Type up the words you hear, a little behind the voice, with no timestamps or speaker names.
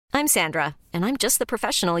I'm Sandra, and I'm just the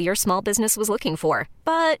professional your small business was looking for.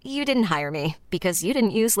 But you didn't hire me because you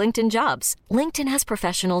didn't use LinkedIn Jobs. LinkedIn has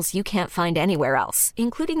professionals you can't find anywhere else,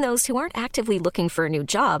 including those who aren't actively looking for a new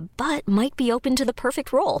job, but might be open to the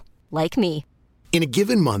perfect role, like me. In a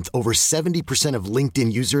given month, over 70% of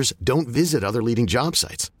LinkedIn users don't visit other leading job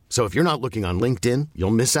sites. So if you're not looking on LinkedIn,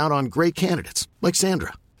 you'll miss out on great candidates like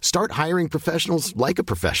Sandra. Start hiring professionals like a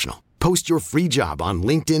professional. Post your free job on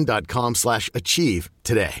linkedin.com/achieve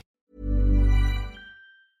today.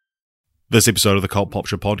 This episode of the Cult Pop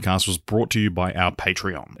Show podcast was brought to you by our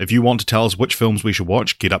Patreon. If you want to tell us which films we should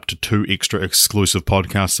watch, get up to 2 extra exclusive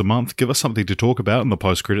podcasts a month, give us something to talk about in the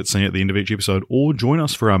post-credit scene at the end of each episode, or join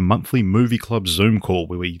us for our monthly Movie Club Zoom call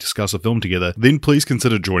where we discuss a film together, then please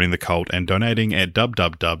consider joining the cult and donating at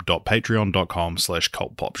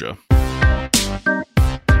www.patreon.com/cultpopshow.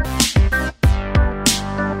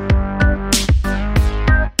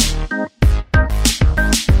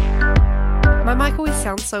 My mic always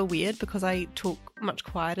sounds so weird because I talk much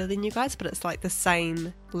quieter than you guys, but it's like the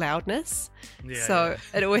same loudness.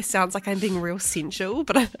 It always sounds like I'm being real sensual.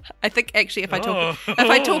 But I think actually if I talk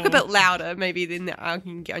a bit louder, maybe then I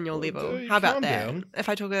can get on your level. How about that? Down. If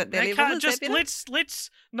I talk at that level, let's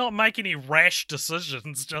not make any rash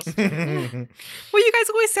decisions. Just well, you guys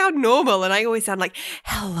always sound normal, and I always sound like,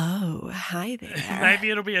 "Hello, hi there." Maybe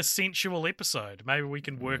it'll be a sensual episode. Maybe we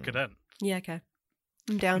can work it in. Yeah, okay.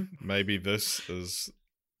 I'm down. Maybe this is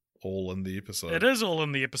all in the episode. It is all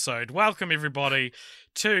in the episode. Welcome, everybody,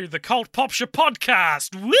 to the Cult Pop Show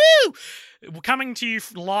podcast. Woo! We're coming to you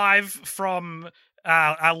live from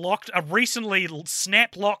a recently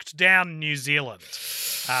snap-locked down New Zealand.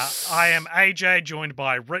 I am AJ, joined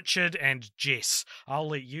by Richard and Jess. I'll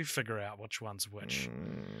let you figure out which one's which.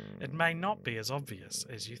 It may not be as obvious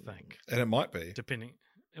as you think. And it might be.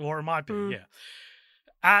 Or it might be,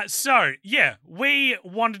 yeah. We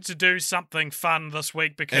wanted to do something fun this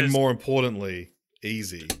week because... And more importantly,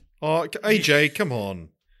 easy. Oh, AJ, come on.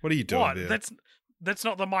 What are you doing there? That's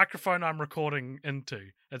not the microphone I'm recording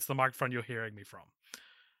into. It's the microphone you're hearing me from.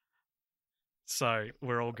 So,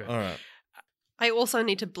 we're all good. All right. I also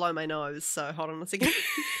need to blow my nose, so hold on a second.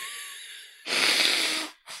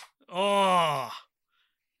 Oh,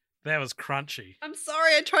 that was crunchy. I'm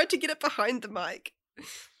sorry, I tried to get it behind the mic.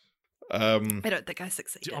 I don't think I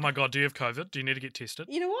succeeded. Oh my God, do you have COVID? Do you need to get tested?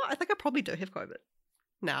 You know what? I think I probably do have COVID.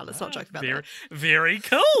 Nah, let's not joke about that. Very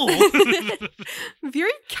cool.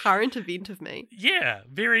 Very current event of me. Yeah,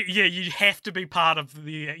 you have to be part of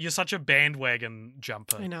you're such a bandwagon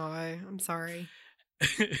jumper. I know, I'm sorry.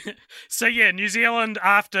 So yeah, New Zealand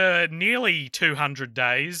after nearly 200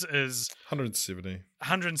 days is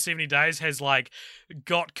 170 days has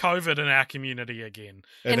got COVID in our community again,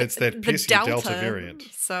 and it's that pesky Delta variant.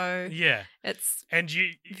 So yeah, it's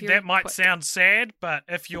that might sound sad, but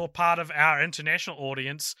if you're part of our international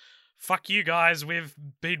audience, fuck you guys. We've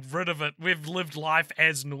been rid of it. We've lived life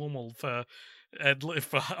as normal for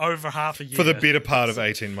over half a year, for the better part of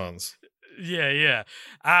 18 months. Yeah.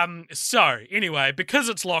 So, anyway, because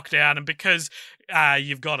it's lockdown and because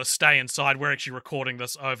you've got to stay inside, we're actually recording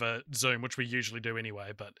this over Zoom, which we usually do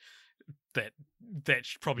anyway, but that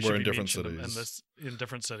probably should be mentioned in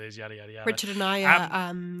different cities, yada, yada, yada. Richard and I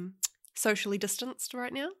are socially distanced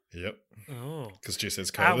right now. Yep. Oh. Because Jess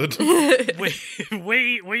has COVID.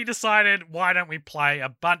 We decided, why don't we play a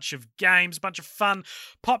bunch of games, a bunch of fun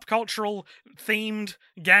pop cultural themed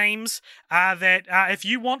games that if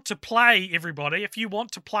you want to play, everybody, if you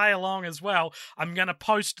want to play along as well, I'm going to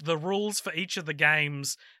post the rules for each of the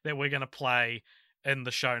games that we're going to play in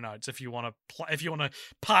the show notes if you want to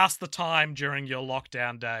pass the time during your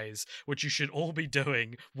lockdown days, which you should all be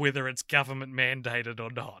doing, whether it's government mandated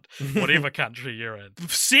or not, whatever country you're in.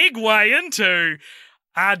 Segue into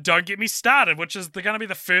Don't Get Me Started, which is going to be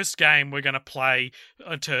the first game we're going to play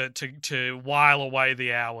to while away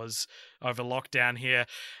the hours over lockdown here.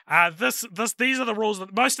 These are the rules.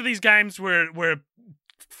 Most of these games were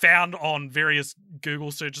found on various Google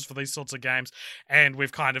searches for these sorts of games, and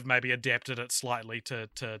we've kind of maybe adapted it slightly to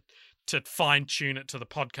fine-tune it to the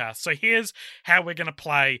podcast. So here's how we're going to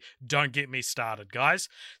play Don't Get Me Started, guys.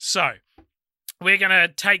 So we're going to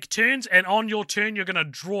take turns, and on your turn, you're going to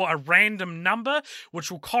draw a random number, which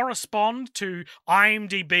will correspond to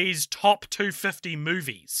IMDb's top 250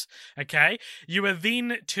 movies, okay? You are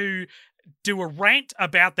then to do a rant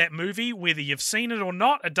about that movie, whether you've seen it or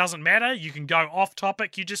not. It doesn't matter. You can go off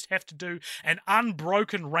topic. You just have to do an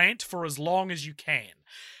unbroken rant for as long as you can.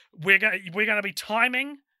 We're going to be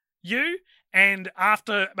timing you, and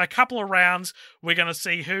after a couple of rounds, we're going to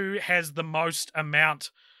see who has the most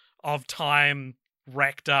amount of time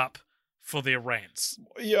racked up for their rants.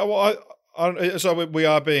 Yeah, well, So we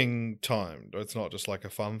are being timed. It's not just like a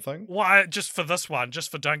fun thing. Well, just for this one, just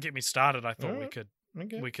for Don't Get Me Started, I thought Okay.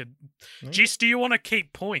 we could. Jess, do you want to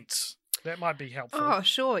keep points? That might be helpful. Oh,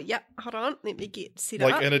 sure. Yep. Hold on. Let me get set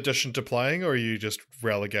Like up. in addition to playing, or are you just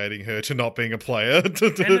relegating her to not being a player?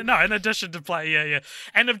 In addition to play, yeah.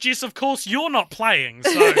 And of Jess, of course, you're not playing,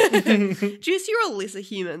 so Jess, you're a lesser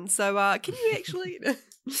human, so can you actually...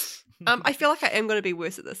 I feel like I am going to be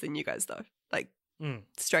worse at this than you guys, though. Like,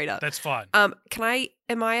 straight up. that's fine. Am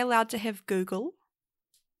I allowed to have Google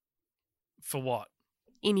For what?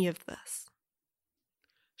 any of this?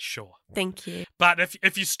 Sure. Thank you. But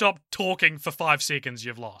if you stop talking for 5 seconds,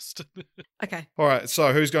 you've lost. Okay. All right.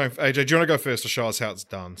 So who's going? AJ, do you want to go first to show us how it's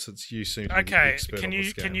done? Since you seem to be the Okay, expert can on you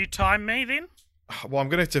this game. can you time me then? Well, I'm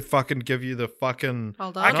gonna have to fucking give you the fucking.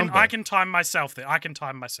 Hold on. I can time myself then. I can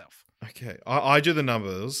time myself. Okay, I do the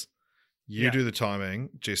numbers. You Yeah. do the timing.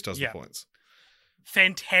 Jess does Yeah. the points.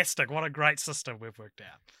 Fantastic. What a great system we've worked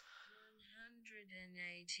out.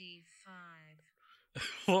 185.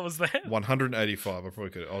 What was that? 185. I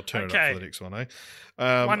probably could. I'll turn it up Okay. for the next one.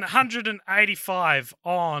 185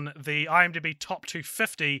 on the IMDb Top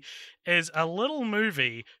 250 is a little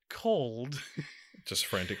movie called... Just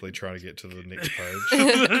frantically trying to get to the next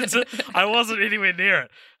page. I wasn't anywhere near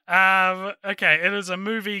it. Okay, it is a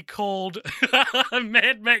movie called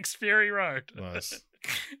Mad Max Fury Road. Nice.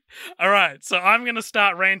 All right, so I'm going to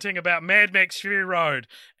start ranting about Mad Max Fury Road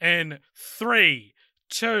in 3,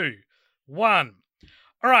 2, 1.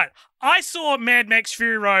 All right, I saw Mad Max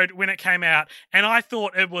Fury Road when it came out, and I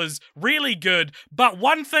thought it was really good. But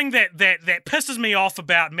one thing that pisses me off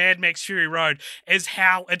about Mad Max Fury Road is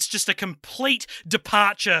how it's just a complete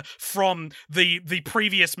departure from the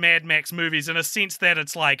previous Mad Max movies, in a sense that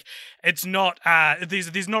it's like it's not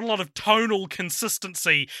there's not a lot of tonal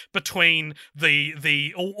consistency between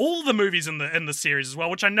all the movies in the series as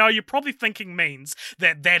well, which I know you're probably thinking means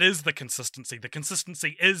that is the consistency. The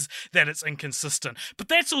consistency is that it's inconsistent, but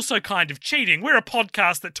that's also kind of cheating. We're a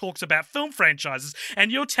podcast that talks about film franchises,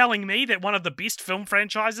 and you're telling me that one of the best film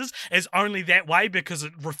franchises is only that way because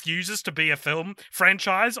it refuses to be a film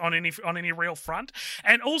franchise on any real front.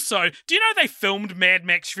 And also, do you know they filmed Mad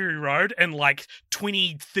Max Fury Road in like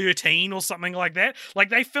 2013 or something like that? Like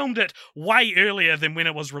they filmed it way earlier than when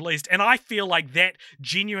it was released, and I feel like that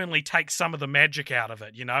genuinely takes some of the magic out of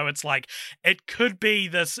it. You know, it's like it could be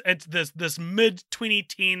this mid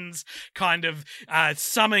 2010s kind of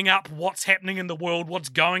summing up what's happening in the world, what's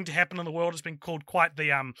going to happen in the world. It's been called quite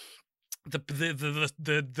the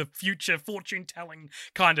future fortune telling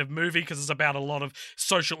kind of movie because it's about a lot of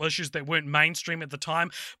social issues that weren't mainstream at the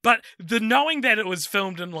time. But the knowing that it was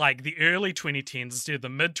filmed in like the early 2010s instead of the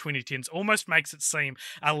mid 2010s almost makes it seem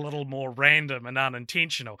a little more random and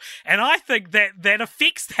unintentional. And I think that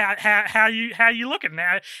affects how you look at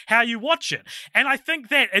it, how you watch it. And I think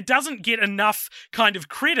that it doesn't get enough kind of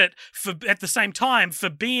credit for at the same time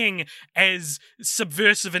for being as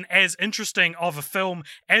subversive and as interesting of a film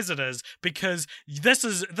as it is. Because this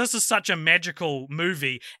is such a magical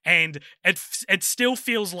movie, and it still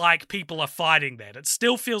feels like people are fighting that. It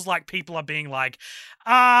still feels like people are being like,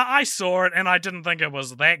 I saw it and I didn't think it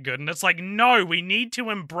was that good. And it's like, no, we need to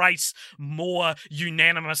embrace more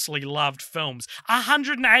unanimously loved films.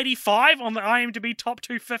 185 on the IMDb Top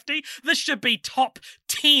 250. This should be top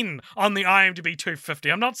 10 on the IMDb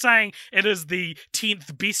 250. I'm not saying it is the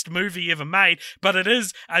 10th best movie ever made, but it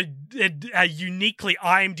is a uniquely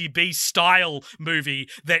IMDb style movie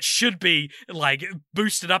that should be like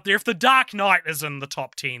boosted up there. If The Dark Knight is in the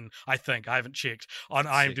top 10, I think I haven't checked on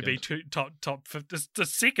IMDb top 50. The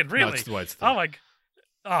second, really? No, it's the Oh my.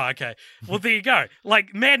 Oh, okay. Well, there you go.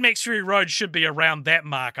 Like, Mad Max Fury Road should be around that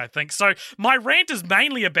mark, I think. So my rant is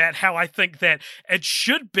mainly about how I think that it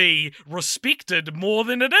should be respected more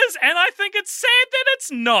than it is, and I think it's sad that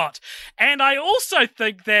it's not. And I also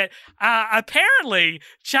think that apparently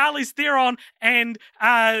Charlize Theron and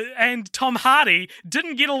Tom Hardy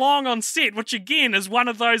didn't get along on set, which again is one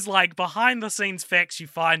of those like behind-the-scenes facts you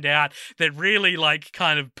find out that really like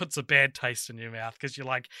kind of puts a bad taste in your mouth because you're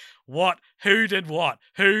like, what? Who did what?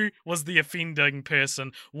 Who was the offending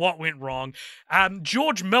person? What went wrong?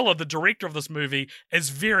 George Miller, the director of this movie, is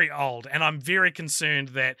very old, and I'm very concerned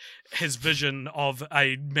that his vision of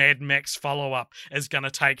a Mad Max follow-up is going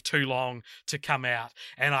to take too long to come out.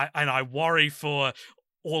 And I worry for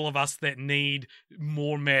all of us that need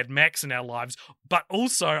more Mad Max in our lives. But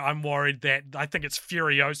also, I'm worried that I think it's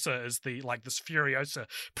Furiosa is this Furiosa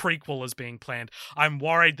prequel is being planned. I'm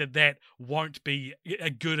worried that won't be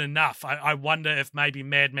good enough. I wonder if maybe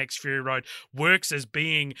Mad Max Fury Road works as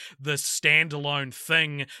being the standalone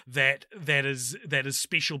thing that is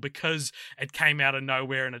special because it came out of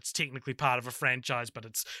nowhere and it's technically part of a franchise, but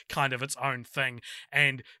it's kind of its own thing.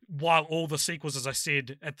 And while all the sequels, as I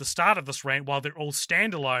said at the start of this rant, while they're all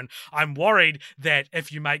standalone, I'm worried that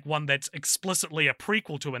if you make one that's explicitly a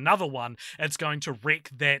prequel to another one, it's going to wreck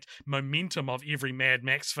that momentum of every Mad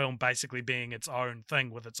Max film basically being its own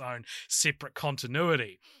thing with its own separate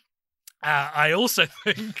continuity. I also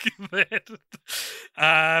think that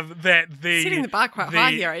setting the bar quite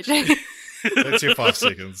high here, AJ. That's your 5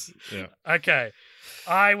 seconds. Yeah. Okay.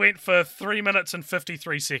 I went for 3 minutes and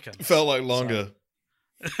 53 seconds. Felt like longer.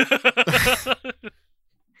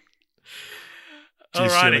 Do you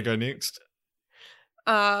want to go next?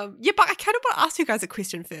 Yeah, but I kind of want to ask you guys a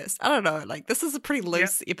question first. I don't know, like this is a pretty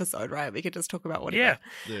loose episode, right? We could just talk about whatever.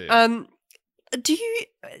 Yeah. Do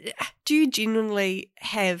you genuinely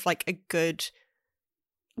have like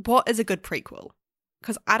what is a good prequel?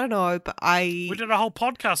 Because I don't know, but we did a whole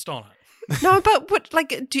podcast on it. No, but what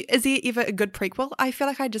is there ever a good prequel? I feel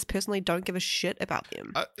like I just personally don't give a shit about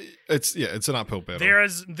them. It's an uphill battle.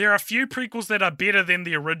 There are a few prequels that are better than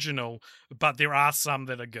the original, but there are some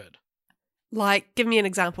that are good. Like, give me an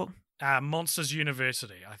example. Monsters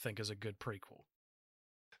University, I think, is a good prequel.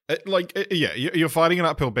 You're fighting an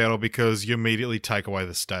uphill battle because you immediately take away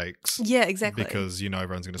the stakes. Yeah, exactly. Because you know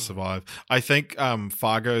everyone's going to survive. I think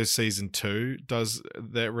Fargo season 2 does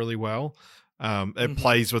that really well. It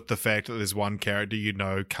plays with the fact that there's one character you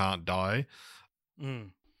know can't die.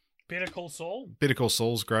 Better Call Saul? Better Call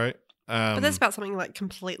Saul's great. But that's about something like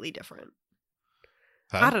completely different.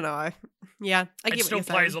 Huh? I don't know. Yeah, I get it what still you're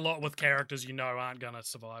plays saying. a lot with characters you know aren't going to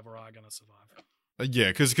survive or are going to survive. Yeah,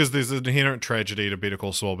 because there's an inherent tragedy to Better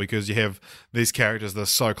Call Saul because you have these characters that are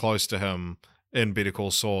so close to him in Better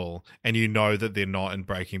Call Saul, and you know that they're not in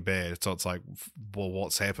Breaking Bad. So it's like, well,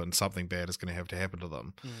 what's happened? Something bad is going to have to happen to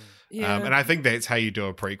them. Yeah. And I think that's how you do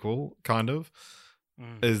a prequel, kind of.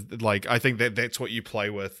 Is like, I think that's what you play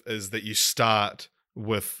with, is that you start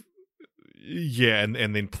with, and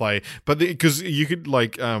then play. But because you could,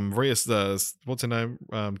 like, what's her name?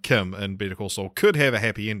 Kim in Better Call Saul could have a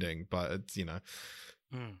happy ending, but it's, yeah,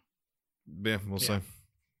 we'll see.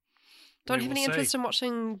 Don't have any interest in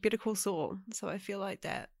watching Better Call Saul, so I feel like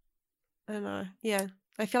that. I don't know. Yeah.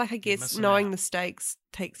 I feel like, I guess, knowing the stakes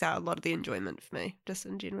takes out a lot of the enjoyment for me, just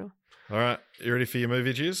in general. All right. You ready for your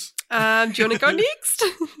movie, Jess? Do you want to go next?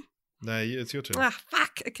 No, it's your turn. Ah,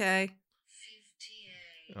 fuck. Okay.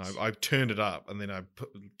 58. I turned it up, and then I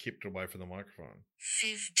kept it away from the microphone.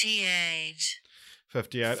 58.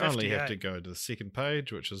 58. I only have to go to the second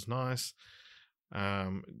page, which is nice.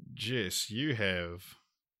 Jess, you have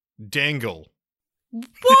Dangle.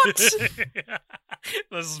 What? This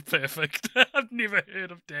is perfect. I've never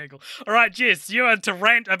heard of Dangle. All right, Jess, you are to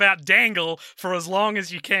rant about Dangle for as long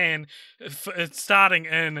as you can, starting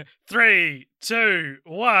in 3, 2,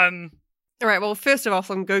 1. All right, well, first of all,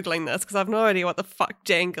 I'm Googling this because I've no idea what the fuck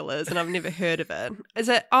Dangle is and I've never heard of it. Is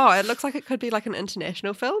it, it looks like it could be like an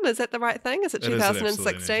international film. Is that the right thing? Is it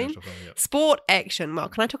 2016? Sport action. Well,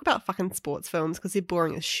 can I talk about fucking sports films because they're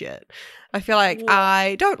boring as shit? I feel like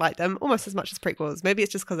I don't like them almost as much as prequels. Maybe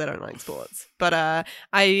it's just because I don't like sports. But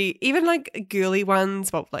I even like girly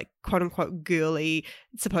ones, well, like quote unquote girly,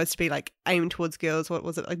 it's supposed to be like aimed towards girls. What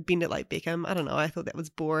was it? Like Bend It Like Beckham. I don't know. I thought that was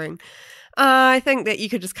boring. I think that you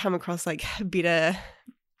could just come across like better.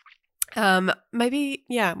 Maybe,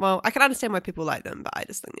 yeah, well, I can understand why people like them, but I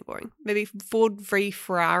just think they're boring. Maybe Ford v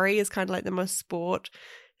Ferrari is kind of like the most sport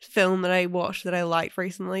film that I watched that I liked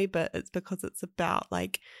recently, but it's because it's about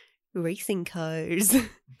like racing cars.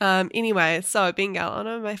 Anyway, so Bengal. Oh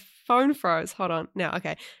no, my phone froze. Hold on. Now,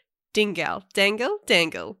 okay. Dangle.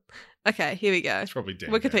 Okay, here we go. It's probably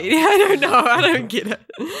Dangle. Wikipedia. I don't know. I don't get it.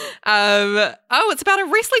 It's about a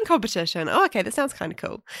wrestling competition. Oh, okay. That sounds kind of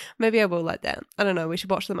cool. Maybe I will like that. I don't know. We should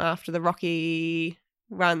watch them after the Rocky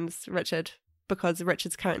runs, Richard, because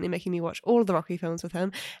Richard's currently making me watch all of the Rocky films with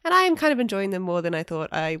him, and I am kind of enjoying them more than I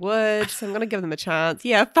thought I would, so I'm going to give them a chance.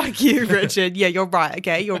 Yeah, fuck you, Richard. Yeah, you're right,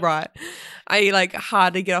 okay? You're right. I, like,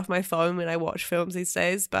 hardly get off my phone when I watch films these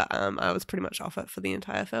days, but I was pretty much off it for the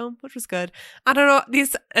entire film, which was good. I don't know,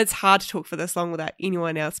 it's hard to talk for this long without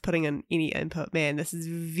anyone else putting in any input. Man, this is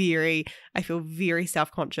I feel very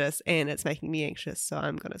self-conscious, and it's making me anxious, so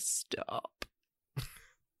I'm going to stop.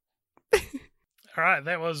 All right,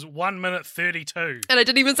 that was 1 minute 32. And I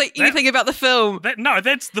didn't even say anything about the film.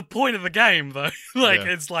 That's the point of the game, though. Yeah.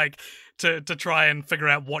 It's like to try and figure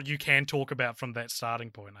out what you can talk about from that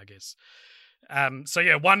starting point, I guess.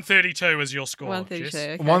 132 is your score. 132. Jess.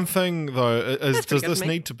 Okay. One thing though is, That's does pretty good this for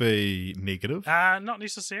me. need to be negative? Not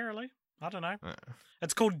necessarily. I don't know.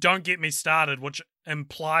 It's called Don't Get Me Started, which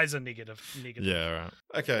implies a negative. Yeah, right.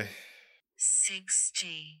 Okay.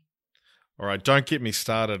 60. All right, don't get me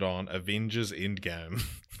started on Avengers Endgame.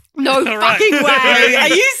 No All right. fucking way. Are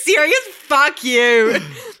you serious? Fuck you.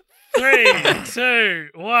 3, 2,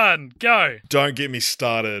 1, go. Don't get me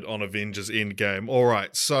started on Avengers Endgame. All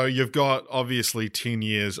right, so you've got obviously 10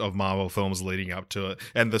 years of Marvel films leading up to it,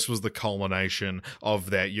 and this was the culmination of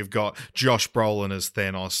that. You've got Josh Brolin as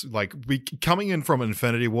Thanos, like coming in from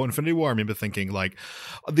Infinity War. Infinity War, I remember thinking like,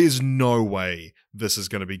 there's no way this is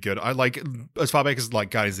going to be good. I like as far back as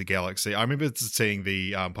like Guardians of the Galaxy. I remember seeing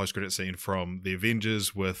the post-credit scene from the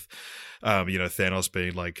Avengers with Thanos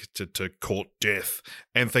being like to court death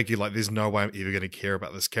and thinking like there's no way I'm ever going to care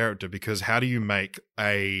about this character, because how do you make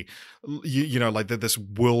a this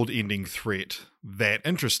world-ending threat that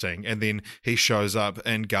interesting? And then he shows up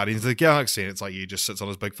in Guardians of the Galaxy and it's like he just sits on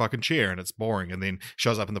his big fucking chair and it's boring, and then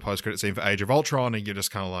shows up in the post-credit scene for Age of Ultron and you're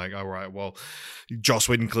just kind of like, all right, well, Joss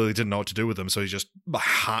Whedon clearly didn't know what to do with him, so he's just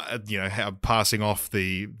passing off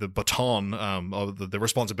the baton of the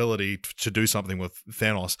responsibility to do something with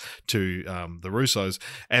Thanos to the Russos.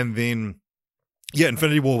 And then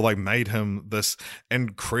Infinity War like made him this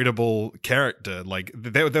incredible character. Like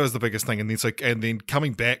that was the biggest thing. And then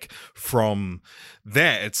coming back from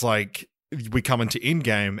that, it's like we come into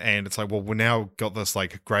Endgame and it's like, well, we now got this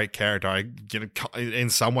like great character. I in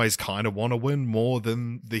some ways kind of want to win more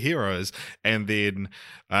than the heroes, and then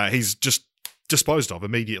he's just disposed of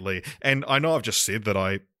immediately. And I know I've just said that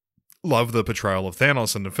I love the portrayal of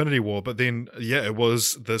Thanos in Infinity War, but then it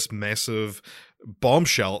was this massive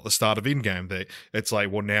bombshell at the start of Endgame that it's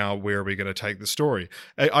like, well, now where are we going to take the story?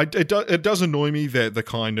 It does annoy me that the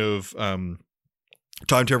kind of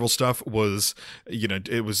time travel stuff was,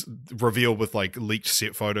 it was revealed with like leaked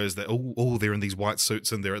set photos that they're in these white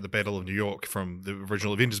suits and they're at the Battle of New York from the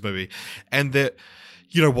original Avengers movie, and that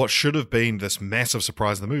what should have been this massive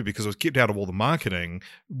surprise in the movie, because it was kept out of all the marketing,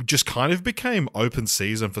 just kind of became open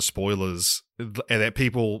season for spoilers, and that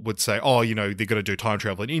people would say, they're going to do time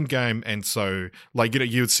travel in Endgame, and so like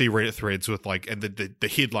you would see Reddit threads with like, and the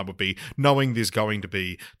headline would be, knowing there's going to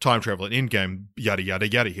be time travel in Endgame, yada yada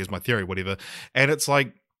yada, here's my theory, whatever. And it's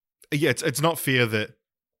like, it's not fair that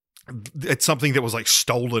it's something that was like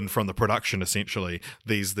stolen from the production, essentially,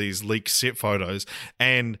 these leaked set photos,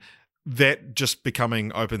 and that just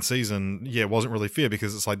becoming open season, wasn't really fair,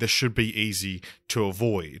 because it's like this should be easy to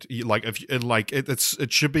avoid. Like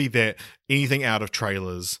it should be that anything out of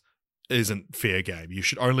trailers isn't fair game. You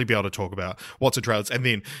should only be able to talk about what's in trailers. And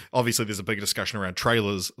then obviously there's a big discussion around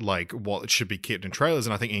trailers, like what should be kept in trailers.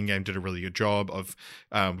 And I think Endgame did a really good job of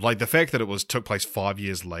like the fact that it took place 5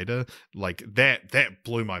 years later, like that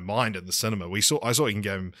blew my mind in the cinema. I saw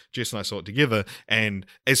Endgame, Jess and I saw it together, and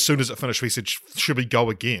as soon as it finished we said, should we go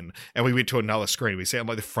again? And we went to another screen. We sat in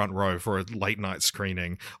like the front row for a late night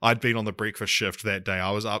screening. I'd been on the breakfast shift that day.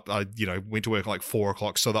 I was up, I went to work like 4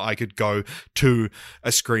 o'clock so that I could go to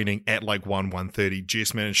a screening at like 1:30.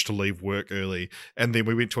 Jess managed to leave work early, and then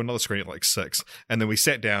we went to another screen at like 6, and then we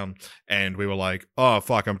sat down and we were like, oh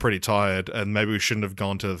fuck, I'm pretty tired, and maybe we shouldn't have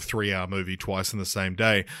gone to the 3-hour movie twice in the same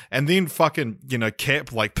day. And then fucking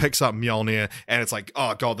Cap like picks up Mjolnir, and it's like,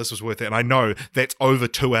 oh god, this was worth it. And I know that's over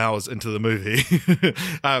 2 hours into the movie.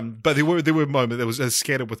 But there were moments, there was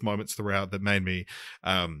scattered with moments throughout that made me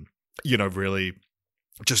really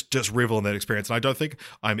just revel in that experience. And I don't think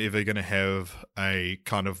I'm ever going to have a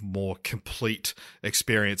kind of more complete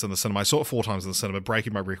experience in the cinema. I saw it 4 times in the cinema,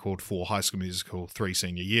 breaking my record for High School Musical 3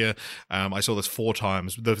 senior year. I saw this 4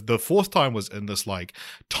 times. The 4th time was in this like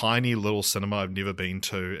tiny little cinema I've never been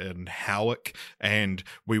to in Howick, and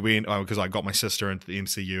we went because I got my sister into the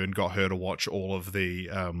MCU and got her to watch all of the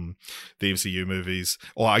MCU movies.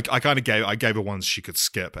 Or I kind of gave her ones she could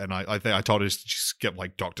skip, and I told her to skip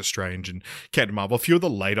like Doctor Strange and Captain Marvel. A few of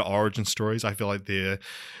the later origin stories, I feel like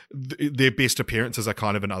their best appearances are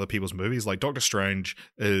kind of in other people's movies. Like Doctor Strange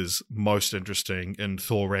is most interesting in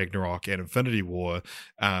Thor Ragnarok and Infinity War,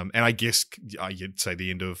 and I guess you'd say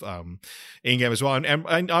the end of Endgame as well.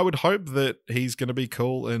 And I would hope that he's going to be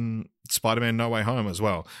cool in Spider-Man No Way Home as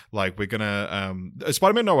well. Like we're gonna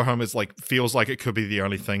Spider-Man No Way Home is like, feels like it could be the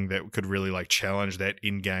only thing that could really like challenge that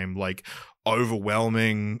Endgame like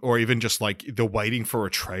overwhelming, or even just like the waiting for a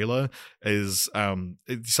trailer is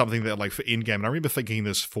it's something that like for Endgame, and I remember thinking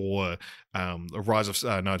this for Rise of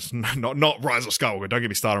no, it's not Rise of Skywalker. Don't get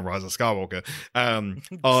me started on Rise of Skywalker.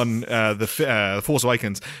 On the Force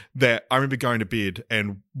Awakens, that I remember going to bed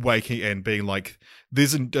and waking and being like,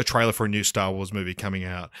 "There's a trailer for a new Star Wars movie coming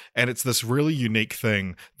out," and it's this really unique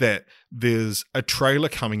thing that there's a trailer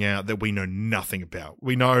coming out that we know nothing about.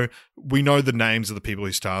 We know the names of the people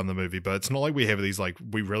who star in the movie, but it's not like we have these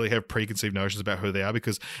we really have preconceived notions about who they are,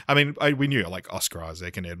 because I mean we knew like Oscar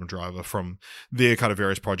Isaac and Adam Driver from their kind of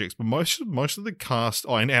various projects, but most of the cast,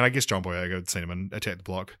 and I guess John Boyega had seen him in Attack the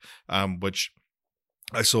Block, which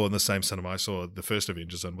I saw in the same cinema I saw the first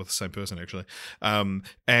Avengers in with the same person actually,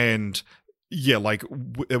 and yeah, like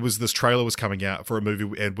it was this trailer was coming out for a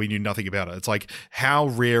movie and we knew nothing about it. It's like, how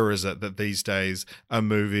rare is it that these days a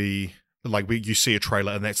movie, like you see a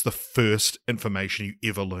trailer and that's the first information you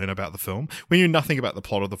ever learn about the film? We knew nothing about the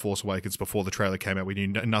plot of The Force Awakens before the trailer came out. We knew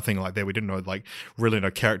nothing like that. We didn't know really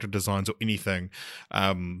no character designs or anything.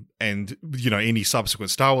 And any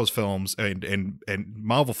subsequent Star Wars films and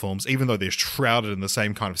Marvel films, even though they're shrouded in the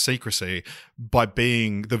same kind of secrecy, by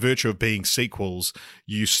being the virtue of being sequels,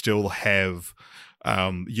 you still have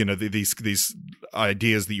these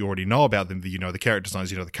ideas that you already know about them, the character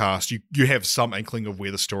designs, the cast, you have some inkling of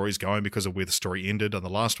where the story's going because of where the story ended on the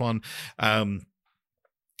last one. I'm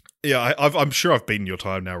sure I've beaten your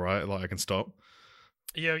time now, right? Like I can stop.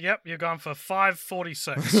 Yeah, yep, you're going for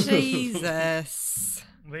 5:46. Jesus.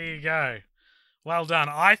 There you go. Well done.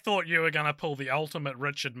 I thought you were going to pull the ultimate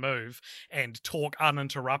Richard move and talk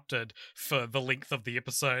uninterrupted for the length of the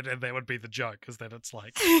episode, and that would be the joke, is that it's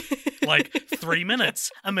like 3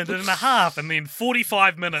 minutes, a minute and a half, and then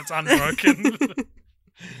 45 minutes unbroken.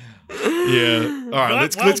 Yeah. All right,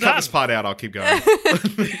 let's cut this part out. I'll keep going.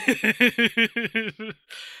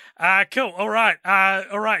 Cool. All right.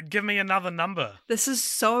 Give me another number. This is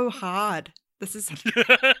so hard. This is.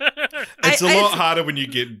 It's a lot harder when you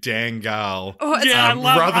get Dangal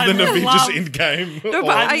rather than Avengers Endgame. No,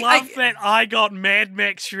 but I love that I got Mad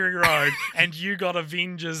Max Fury Road and you got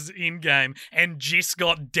Avengers Endgame and Jess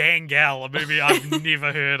got Dangal, a movie I've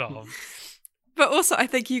never heard of. But also, I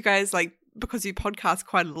think you guys because you podcast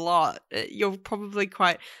quite a lot, you're probably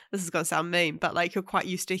this is going to sound mean, but you're quite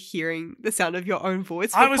used to hearing the sound of your own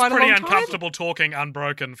voice for I was quite pretty a long time. uncomfortable talking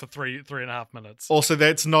unbroken for three and a half minutes. Also,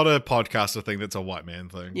 that's not a podcaster thing, that's a white man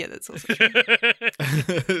thing. Yeah, that's also true.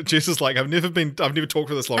 Jess is like, I've never talked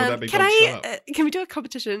for this long without being told shut up. Can we do a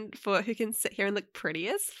competition for who can sit here and look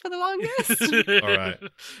prettiest for the longest?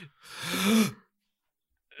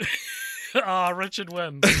 All right. Richard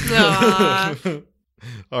wins.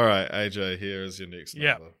 All right, AJ, here is your next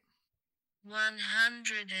number.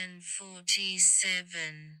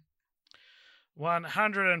 147.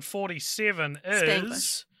 147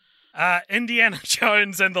 is Indiana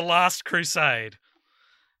Jones and the Last Crusade.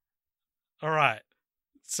 All right.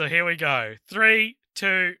 So here we go. 3,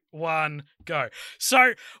 2, 1, go.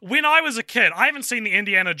 So when I was a kid, I haven't seen the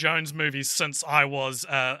Indiana Jones movies since I was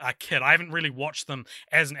a kid. I haven't really watched them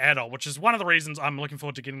as an adult, which is one of the reasons I'm looking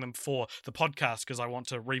forward to getting them for the podcast, because I want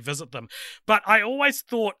to revisit them. But I always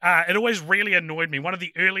thought, it always really annoyed me. One of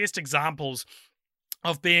the earliest examples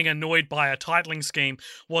of being annoyed by a titling scheme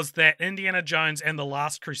was that Indiana Jones and the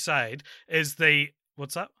Last Crusade is the...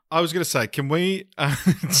 What's up? I was going to say, can we...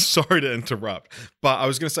 sorry to interrupt, but I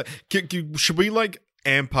was going to say, should we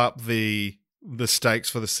amp up the stakes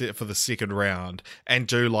for the second round and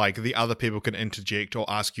do the other people can interject or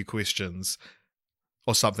ask you questions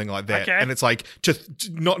or something like that? Okay. And it's to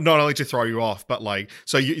not only to throw you off, but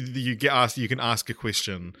so you get asked, you can ask a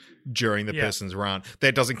question during the person's round.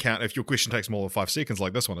 That doesn't count if your question takes more than 5 seconds,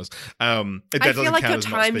 like this one is. I feel like your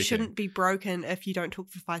time shouldn't be broken if you don't talk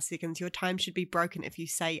for 5 seconds. Your time should be broken if you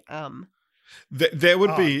say That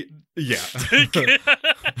would be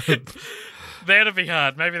That'd be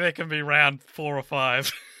hard. Maybe that can be round 4 or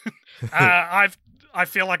 5. I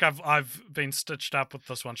feel like I've been stitched up with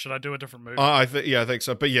this one. Should I do a different movie? I think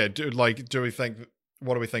so. But yeah, do we think?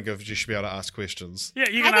 What do we think of? You should be able to ask questions. Yeah,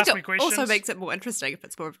 you can ask me questions. Also makes it more interesting if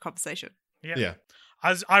it's more of a conversation. Yeah.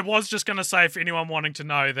 I was just going to say, for anyone wanting to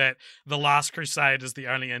know, that The Last Crusade is the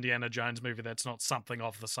only Indiana Jones movie that's not something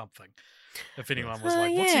of the something. If anyone was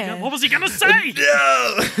what was he going to say? I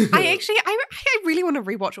really want to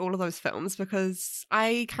rewatch all of those films, because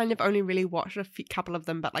I kind of only really watched a couple of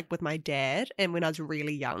them, but with my dad and when I was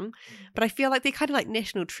really young. But I feel like they're kind of like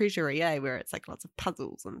National Treasury, where it's lots of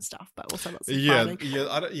puzzles and stuff, but also lots of fighting.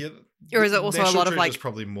 Or is it also National a lot of Treasure's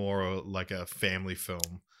probably more a family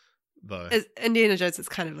film, though. Indiana Jones is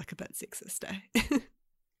kind of a bit sexist,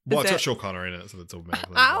 Well, it's got Sean Connery in it, so that's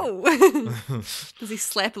automatically. Ow! Does he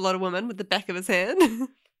slap a lot of women with the back of his hand?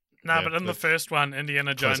 No, Yeah, but in the it's first one,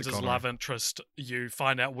 Indiana classic Jones's Connery. love interest, you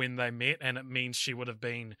find out when they met, and it means she would have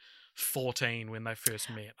been 14 when they first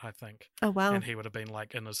met, I think. Oh, wow. And he would have been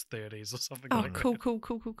like in his 30s or something Oh, like cool, that. cool,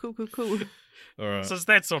 cool, cool, cool, cool, cool. All right. So it's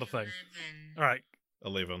that sort of thing. 11. All right.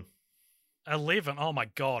 11. 11. Oh my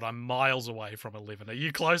God, I'm miles away from 11. Are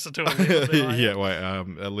you closer to 11 than I am? Yeah,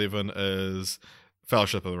 wait. 11 is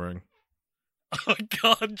Fellowship of the Ring. Oh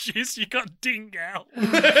God, Jess, you got Ding out. And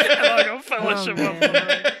I got Fellowship Oh, of the man.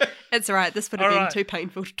 Ring. It's all right. This would have All been right. too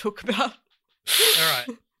painful to talk about. All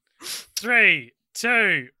right. 3,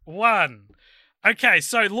 2, 1. Okay,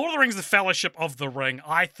 so Lord of the Rings: The Fellowship of the Ring,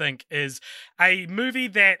 I think, is a movie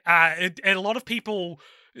that a lot of people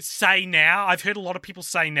say now. I've heard a lot of people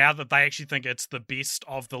say now that they actually think it's the best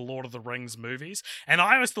of the Lord of the Rings movies, and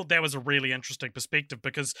I always thought that was a really interesting perspective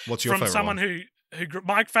because What's your from favorite someone one? who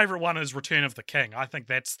my favorite one is Return of the King. I think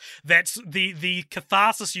that's the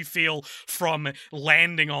catharsis you feel from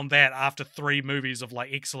landing on that after 3 movies of like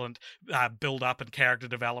excellent build up and character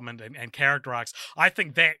development and character arcs. I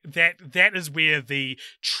think that is where the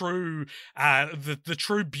true the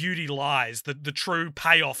true beauty lies, the true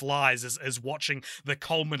payoff lies is watching the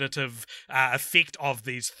culminative effect of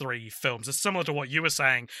these 3 films. It's similar to what you were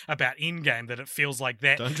saying about Endgame, that it feels like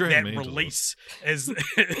that Don't drag that me into release is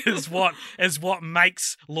what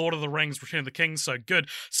makes Lord of the Rings Return of the King so good.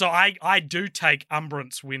 So I do take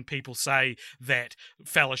umbrance when people say that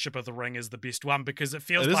Fellowship of the Ring is the best one, because it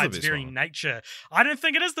feels It is by the its best very one. nature. I don't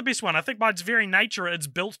think it is the best one. I think by its very nature it's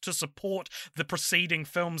built to support the preceding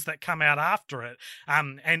films that come out after it.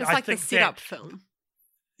 And It's I like the think setup film.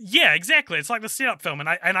 yeah, exactly. It's like the setup film, and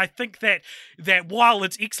I think that while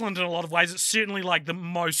it's excellent in a lot of ways, it's certainly like the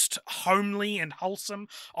most homely and wholesome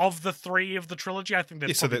of the 3 of the trilogy. I think that's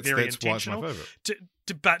Yeah, so probably very that's why it's my intentional. favorite.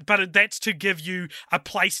 But that's to give you a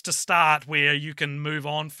place to start where you can move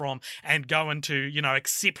on from and go into,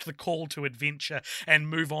 accept the call to adventure and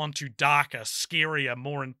move on to darker, scarier,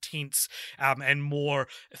 more intense, and more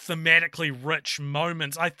thematically rich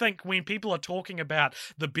moments. I think when people are talking about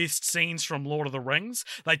the best scenes from Lord of the Rings,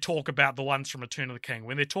 they talk about the ones from Return of the King.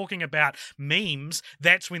 When they're talking about memes,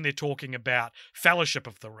 that's when they're talking about Fellowship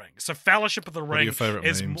of the Ring. So Fellowship of the What are Ring your favorite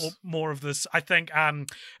is memes? more of this. I think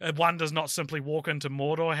One Does Not Simply Walk Into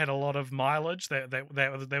Mordor had a lot of mileage. That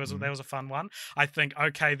was a fun one. I think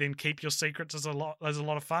Okay Then Keep Your Secrets is a lot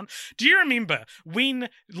of fun. Do you remember when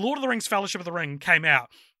Lord of the Rings Fellowship of the Ring came out?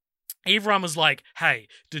 Everyone was like, hey,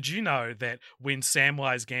 did you know that when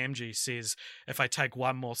Samwise Gamgee says, if I take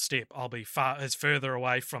one more step, I'll be as further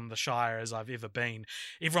away from the Shire as I've ever been?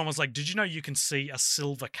 Everyone was like, did you know you can see a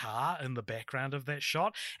silver car in the background of that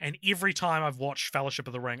shot? And every time I've watched Fellowship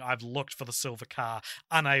of the Ring, I've looked for the silver car,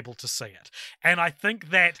 unable to see it. And I think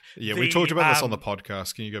that... Yeah, we talked about this on the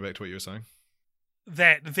podcast. Can you go back to what you were saying?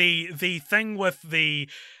 That the thing with the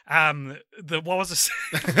what was this?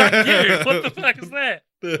 Fuck you. What the fuck is that?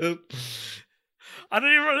 I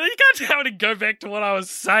don't even. You can't tell me to go back to what I was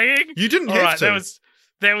saying. You didn't All have right, to.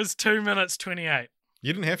 that was 2 minutes 28.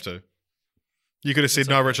 You didn't have to. You could have said, It's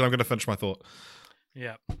no, okay. Richard, I'm going to finish my thought.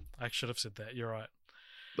 Yeah, I should have said that. You're right.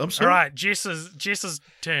 I'm All sorry. right, Jess's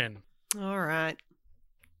turn. All right.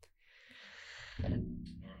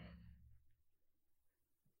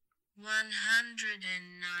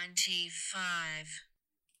 195.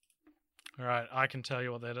 All right, I can tell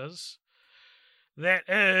you what that is. That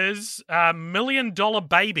is $1 Million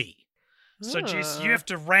Baby. So, Jess, you have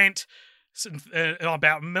to rant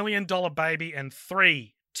about $1 Million Baby in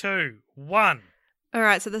 3, 2, 1. All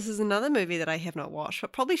right, so this is another movie that I have not watched,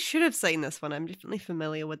 but probably should have seen this one. I'm definitely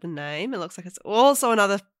familiar with the name. It looks like it's also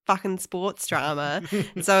another fucking sports drama.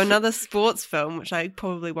 So another sports film, which I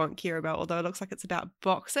probably won't care about, although it looks like it's about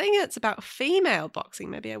boxing. It's about female boxing.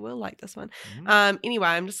 Maybe I will like this one. Anyway,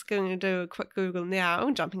 I'm just going to do a quick Google now.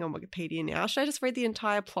 I'm jumping on Wikipedia now. Should I just read the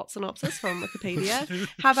entire plot synopsis from Wikipedia?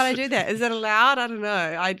 How about I do that? Is it allowed? I don't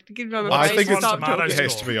know. I give my I Based think on it's, tomato it score.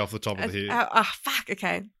 has to be off the top of the head. Fuck.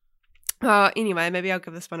 Okay. Anyway, maybe I'll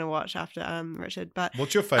give this one a watch after Richard. But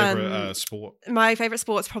What's your favourite sport? my favourite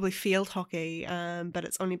sport's probably field hockey, but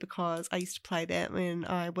it's only because I used to play that when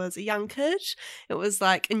I was a young kid. It was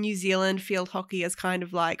like in New Zealand, field hockey is kind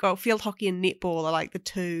of like, field hockey and netball are like the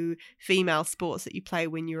 2 female sports that you play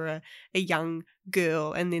when you're a young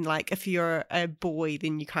girl, and then like if you're a boy,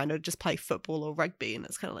 then you kind of just play football or rugby, and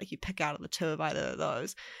it's kind of like you pick out of the two of either of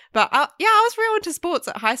those. But I was real into sports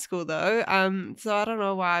at high school though, so I don't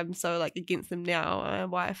know why I'm so like against them now,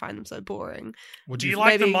 why I find them so boring. Do you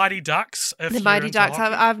like the Mighty Ducks? The Mighty Ducks.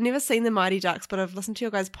 I've never seen the Mighty Ducks, but I've listened to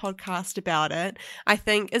your guys' podcast about it. I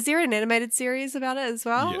think, is there an animated series about it as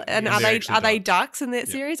well? Yeah, and yeah, are they ducks in that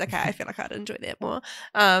Yeah. series? Okay, I feel like I'd enjoy that more.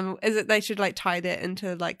 Is it they should like tie that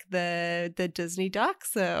into like the Disney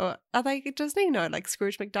ducks, or are they Disney? No, like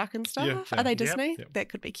Scrooge McDuck and stuff. Yeah, Are they Yep, Disney? yep. That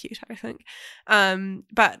could be cute, I think.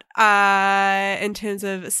 But in terms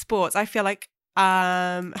of sports, I feel like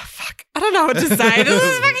fuck, I don't know what to say. This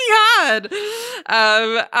is fucking hard.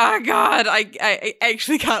 Oh god, I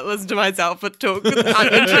actually can't listen to myself but talk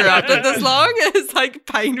uninterrupted this long. It's like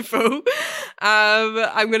painful.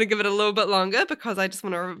 I'm gonna give it a little bit longer because I just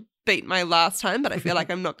want to beat my last time, but I feel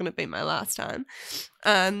like I'm not gonna beat my last time.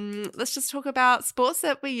 Let's just talk about sports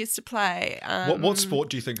that we used to play. What sport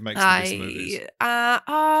do you think makes the best movies?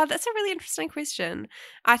 That's a really interesting question.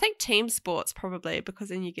 I think team sports probably, because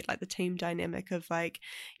then you get like the team dynamic of like,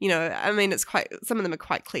 you know, I mean, it's quite, some of them are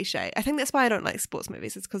quite cliche. I think that's why I don't like sports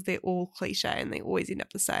movies. It's because they're all cliche and they always end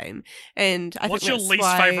up the same. And I What's think your that's least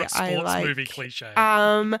why favorite I sports like, movie cliche?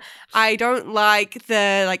 I don't like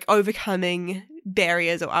the like overcoming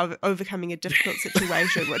barriers or overcoming a difficult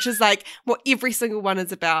situation, which is like what every single one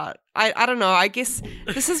is about. I don't know. I guess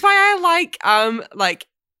this is why I like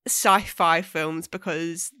sci-fi films,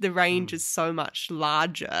 because the range is so much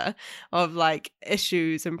larger of like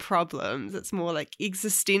issues and problems. It's more like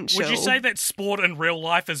existential. Would you say that sport in real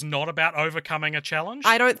life is not about overcoming a challenge?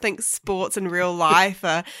 I don't think sports in real life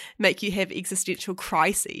make you have existential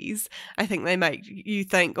crises. I think they make you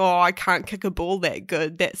think, oh, I can't kick a ball that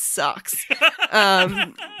good. That sucks.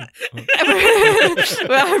 Well,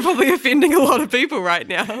 I'm probably offending a lot of people right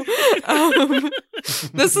now.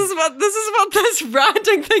 This is what this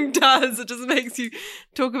ranting thing does. It just makes you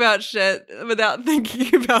talk about shit without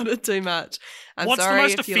thinking about it too much. What's the sorry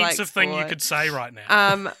most if you like offensive thing you sport. could say right now?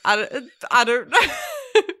 I don't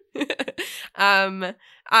I'm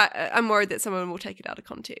worried that someone will take it out of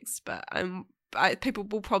context, but people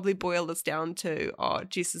will probably boil this down to, oh,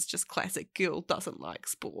 Jess is just classic girl, doesn't like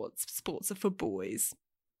sports. Sports are for boys.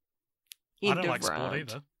 I don't like sport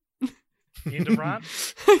either. End of rant?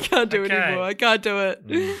 I can't do it Okay. anymore. I can't do it.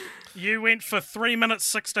 You went for 3 minutes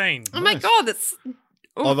 16. Oh my god, that's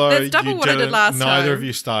double you what I did didn't- last time. neither of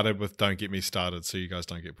you started with "Don't Get Me Started," so you guys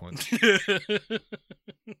don't get points.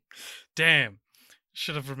 Damn.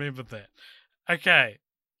 Should have remembered that. Okay.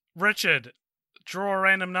 Richard, draw a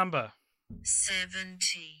random number.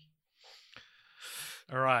 70.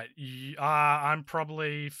 All right. I'm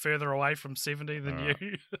probably further away from 70 than All right.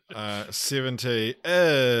 you. 70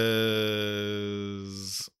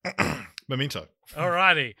 is Memento.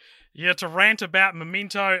 Alrighty. You have to rant about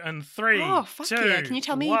Memento in 3, Oh, fuck 2, yeah. Can you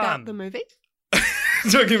tell me 1. about the movie?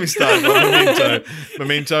 Don't get me started on Memento.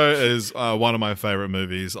 Memento is one of my favorite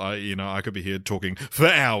movies. I could be here talking for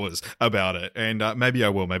hours about it, and maybe I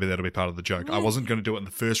will. Maybe that'll be part of the joke. I wasn't going to do it in the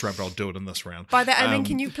first round, but I'll do it in this round. By that, I mean,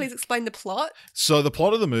 can you please explain the plot? So the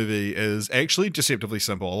plot of the movie is actually deceptively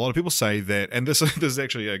simple. A lot of people say that, and this is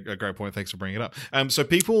actually a great point. Thanks for bringing it up. So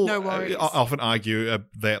people No worries. often argue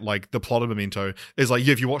that like the plot of Memento is like,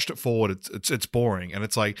 yeah, if you watched it forward, it's boring, and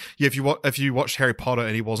it's like, yeah, if you watched Harry Potter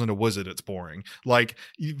and he wasn't a wizard, it's boring. Like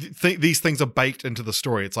these things are baked into the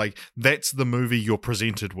story. It's like that's the movie you're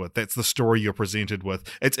presented with. That's the story you're presented with.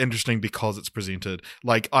 It's interesting because it's presented.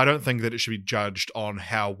 Like I don't think that it should be judged on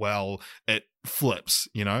how well it flips.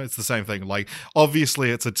 It's the same thing. Like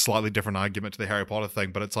obviously it's a slightly different argument to the Harry Potter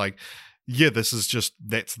thing, but it's like, yeah, that's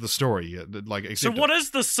the story. Like, So accept what it.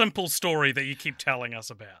 is the simple story that you keep telling us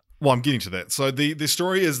about? Well, I'm getting to that. So the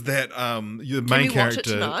story is that the main we watch character. it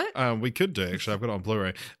tonight? We could do actually. I've got it on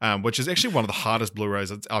Blu-ray, which is actually one of the hardest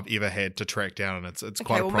Blu-rays I've ever had to track down, and it's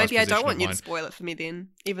quite. Okay, a well, prized maybe I don't possession want of you to mine. spoil it for me then,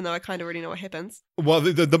 even though I kind of already know what happens. Well,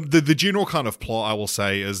 the general kind of plot I will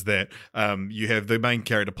say is that you have the main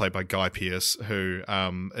character played by Guy Pearce, who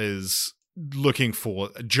is looking for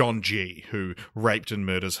John G, who raped and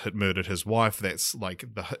murdered his wife. That's like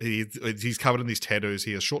he's covered in these tattoos.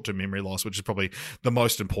 He has short-term memory loss, which is probably the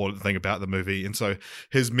most important thing about the movie. And so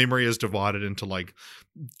his memory is divided into like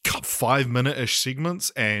 5-minute-ish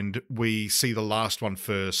segments, and we see the last one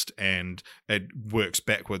first, and it works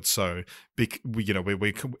backwards. So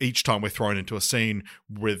we each time we're thrown into a scene,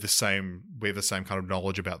 we have the same kind of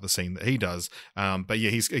knowledge about the scene that he does. But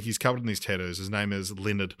yeah, he's covered in these tattoos. His name is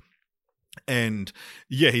Leonard. And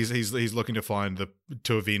yeah, he's looking to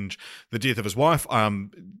avenge the death of his wife.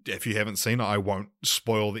 If you haven't seen it, I won't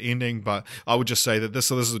spoil the ending, but I would just say that this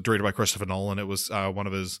is directed by Christopher Nolan. It was one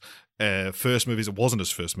of his first movies. It wasn't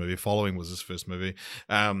his first movie. Following was his first movie.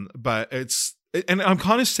 But and I'm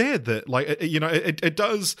kind of sad that, like, it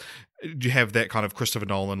does. You have that kind of Christopher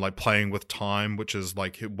Nolan, like, playing with time, which is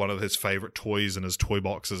like one of his favorite toys in his toy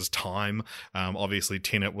box is time. Obviously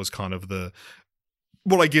Tenet was kind of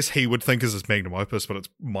what I guess he would think is his magnum opus, but it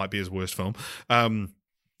might be his worst film. So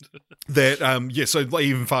like,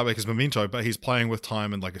 even far back as Memento, but he's playing with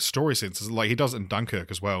time in like a story sense. Like he does it in Dunkirk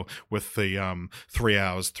as well, with the 3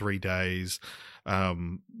 hours, 3 days,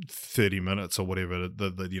 30 minutes or whatever,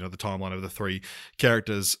 the timeline of the three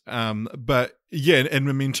characters. But yeah, in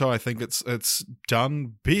Memento, I think it's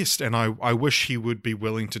done best, and I wish he would be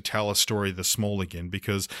willing to tell a story this small again,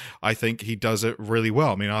 because I think he does it really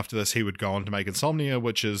well. I mean, after this, he would go on to make Insomnia,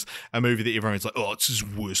 which is a movie that everyone's like, oh, it's his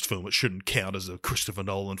worst film, it shouldn't count as a Christopher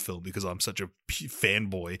Nolan film because I'm such a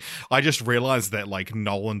fanboy. I just realized that, like,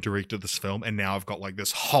 Nolan directed this film, and now I've got like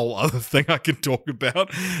this whole other thing I can talk about.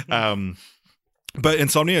 But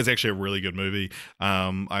Insomnia is actually a really good movie.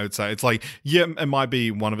 I would say it's like, yeah, it might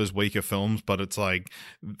be one of his weaker films, but it's like,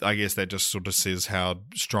 I guess that just sort of says how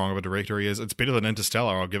strong of a director he is. It's better than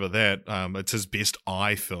Interstellar, I'll give it that. It's his best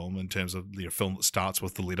I film in terms of film that starts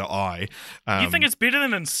with the letter I. You think it's better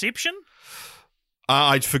than Inception?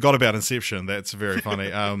 I forgot about Inception. That's very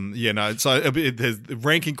funny. So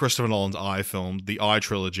ranking Christopher Nolan's I film, the I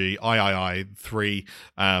trilogy, I 3,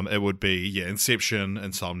 it would be, Inception,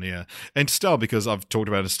 Insomnia, Interstellar, because I've talked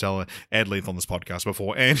about Interstellar at length on this podcast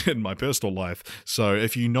before and in my personal life. So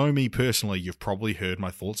if you know me personally, you've probably heard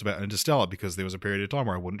my thoughts about Interstellar, because there was a period of time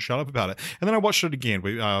where I wouldn't shut up about it. And then I watched it again.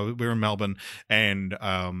 We were in Melbourne, and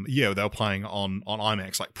they were playing on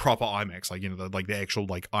IMAX, like proper IMAX, like, the actual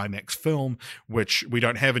like IMAX film, which we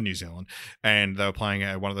don't have in New Zealand, and they were playing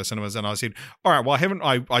at one of the cinemas, and I said, all right, well,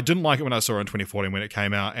 I didn't like it when I saw it in 2014 when it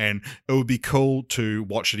came out, and it would be cool to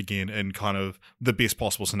watch it again in kind of the best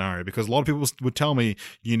possible scenario, because a lot of people would tell me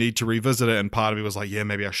you need to revisit it, and part of me was like, yeah,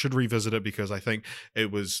 maybe I should revisit it, because I think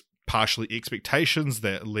it was partially expectations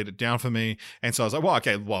that let it down for me. And so I was like,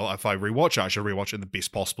 if I rewatch it, I should rewatch it in the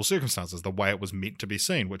best possible circumstances, the way it was meant to be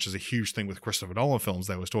seen, which is a huge thing with Christopher Nolan films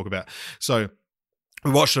they always talk about. So we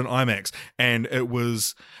watched it on IMAX, and it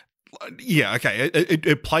was,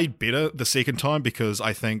 it played better the second time, because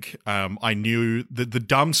I think I knew the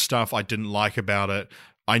dumb stuff I didn't like about it.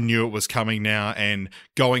 I knew it was coming now, and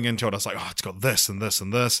going into it, I was like, oh, it's got this and this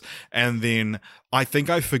and this. And then I think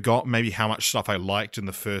I forgot maybe how much stuff I liked in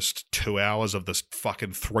the first 2 hours of this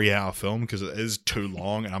fucking 3-hour film, because it is too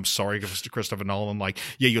long. And I'm sorry, Christopher Nolan, like,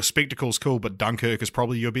 yeah, your spectacle's cool, but Dunkirk is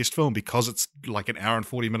probably your best film because it's like an hour and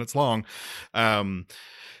 40 minutes long.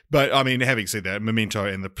 But, I mean, having said that, Memento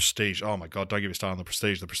and The Prestige, oh my God, don't get me started on The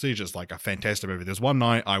Prestige. The Prestige is like a fantastic movie. There's one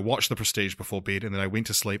night I watched The Prestige before bed, and then I went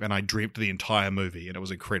to sleep and I dreamt the entire movie, and it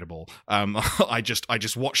was incredible. I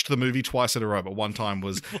just watched the movie twice in a row, but one time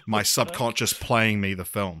was my subconscious playing me the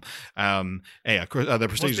film. The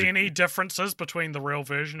Prestige. Was there any differences between the real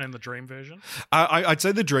version and the dream version? I'd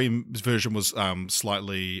say the dream version was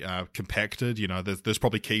slightly compacted. There's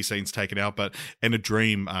probably key scenes taken out, but in a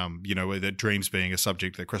dream, the dreams being a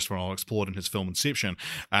subject that Christopher Nolan explored in his film Inception,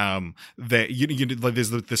 that there's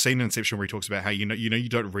the scene in Inception where he talks about how you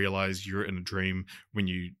don't realize you're in a dream when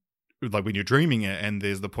you're dreaming it, and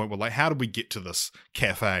there's the point where, like, how did we get to this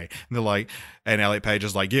cafe? And they're like, and Elliot Page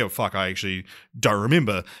is like, yeah, fuck, I actually don't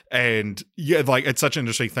remember. And yeah, like, it's such an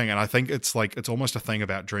interesting thing, and I think it's like, it's almost a thing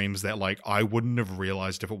about dreams that, like, I wouldn't have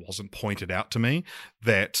realized if it wasn't pointed out to me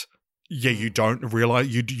that, yeah, you don't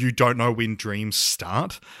realize, you don't know when dreams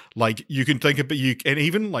start. Like, you can think of it, and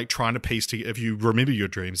even like trying to piece together, if you remember your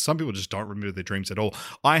dreams, some people just don't remember their dreams at all.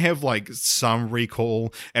 I have like some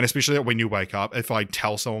recall, and especially when you wake up, if I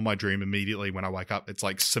tell someone my dream immediately when I wake up, it's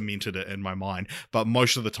like cemented it in my mind. But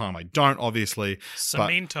most of the time I don't, obviously.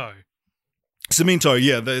 Cemento,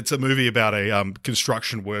 yeah, it's a movie about a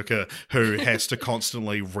construction worker who has to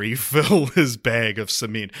constantly refill his bag of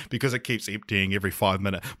cement because it keeps emptying every 5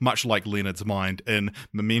 minutes, much like Leonard's mind in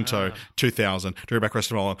Memento 2000, directed by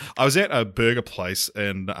Christopher Nolan. I was at a burger place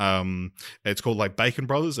in, it's called like Bacon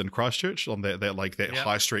Brothers in Christchurch, on that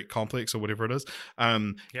high street complex or whatever it is.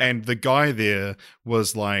 And the guy there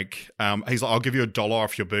was like, he's like, I'll give you $1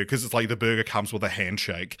 off your burger, because it's like the burger comes with a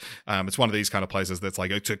handshake. It's one of these kind of places that's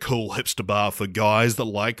like, it's a cool hipster bar for guys that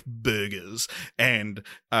like burgers. And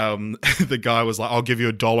the guy was like, I'll give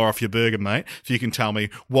you $1 off your burger, mate, if you can tell me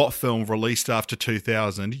what film released after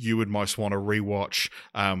 2000 you would most want to rewatch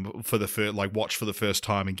watch for the first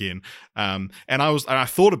time again. And I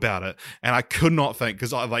thought about it, and I could not think,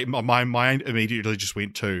 because my mind immediately just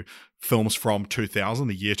went to films from 2000,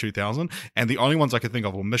 the year 2000, and the only ones I could think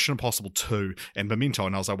of were Mission Impossible 2 and Memento,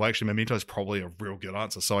 and I was like, well, actually, Memento is probably a real good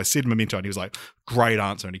answer. So I said Memento, and he was like, great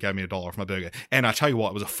answer, and he gave me $1 off my burger. And I tell you what,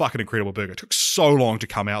 it was a fucking incredible burger. It took so long to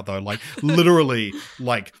come out, though, like literally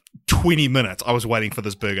like 20 minutes I was waiting for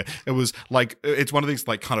this burger. It was like, it's one of these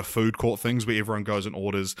like kind of food court things where everyone goes and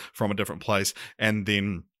orders from a different place, and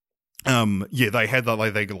then they had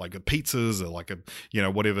they got like pizzas or like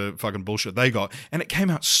whatever fucking bullshit they got, and it came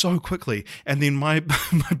out so quickly. And then my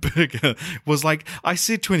burger was like, I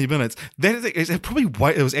said 20 minutes.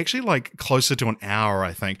 It was actually like closer to an hour,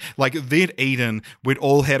 I think. Like they'd eaten, we'd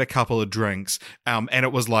all had a couple of drinks, and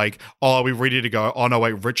it was like, oh, are we ready to go? Oh no,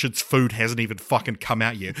 wait, Richard's food hasn't even fucking come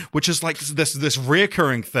out yet, which is like this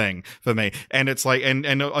reoccurring thing for me. And it's like,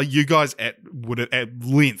 and you guys at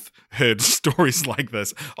length heard stories like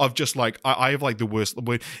this of just like, I have like the worst.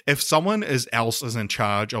 If someone else is in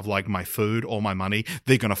charge of like my food or my money,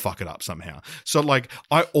 they're gonna fuck it up somehow. So like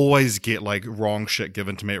I always get like wrong shit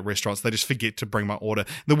given to me at restaurants. They just forget to bring my order.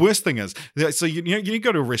 The worst thing is, so you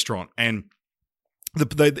go to a restaurant and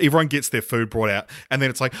everyone gets their food brought out, and then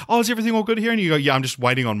it's like, oh, is everything all good here? And you go, yeah, I'm just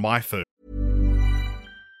waiting on my food.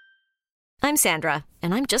 I'm Sandra,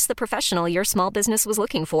 and I'm just the professional your small business was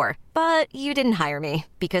looking for. But you didn't hire me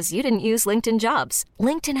because you didn't use LinkedIn Jobs.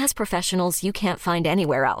 LinkedIn has professionals you can't find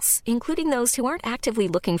anywhere else, including those who aren't actively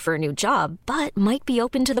looking for a new job, but might be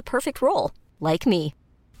open to the perfect role, like me.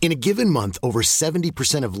 In a given month, over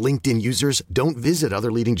 70% of LinkedIn users don't visit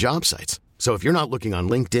other leading job sites. So if you're not looking on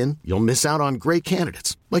LinkedIn, you'll miss out on great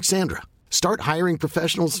candidates like Sandra. Start hiring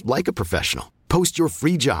professionals like a professional. Post your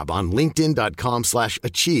free job on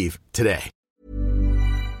linkedin.com/achieve today.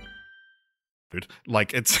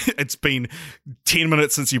 Like it's been 10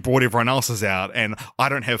 minutes since you brought everyone else's out, and I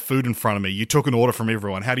don't have food in front of me. You took an order from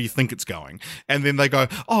everyone. How do you think it's going? And then they go,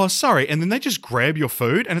 oh, sorry. And then they just grab your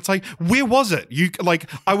food, and it's like, where was it?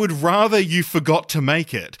 I would rather you forgot to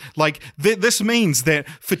make it. Like this means that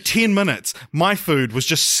for 10 minutes, my food was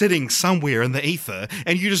just sitting somewhere in the ether,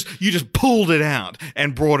 and you just pulled it out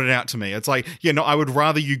and brought it out to me. It's like, I would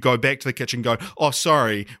rather you go back to the kitchen and go, oh,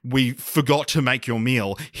 sorry, we forgot to make your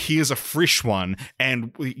meal. Here's a fresh one,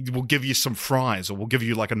 and we'll give you some fries, or we'll give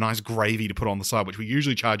you like a nice gravy to put on the side, which we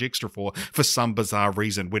usually charge extra for some bizarre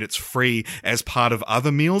reason when it's free as part of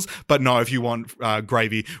other meals. But no, if you want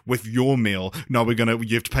gravy with your meal, no,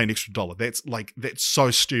 you have to pay an extra $1. That's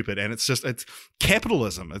so stupid, and it's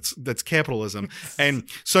capitalism. That's capitalism. And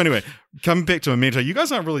so anyway, coming back to Memento, you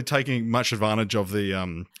guys aren't really taking much advantage of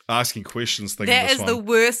the asking questions thing. That is the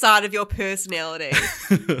worst side of your personality.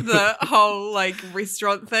 The whole like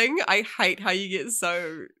restaurant thing. I hate how you get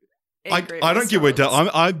so angry. I don't get where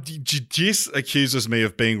Jess accuses me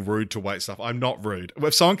of being rude to wait stuff. I'm not rude.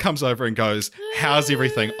 If someone comes over and goes, how's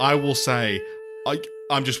everything? I will say,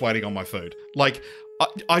 I'm just waiting on my food. Like,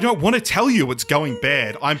 I don't want to tell you it's going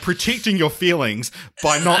bad. I'm protecting your feelings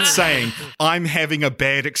by not saying I'm having a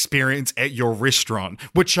bad experience at your restaurant,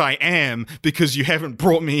 which I am because you haven't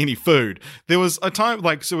brought me any food. There was a time,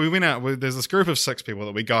 so we went out, there's this group of 6 people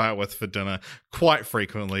that we go out with for dinner quite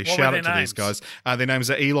frequently. Shout out to these guys. Their names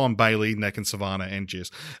are Elon, Bailey, Nick, and Savannah, and Jess,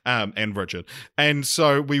 and Richard. And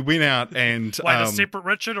so we went out and... Wait, a separate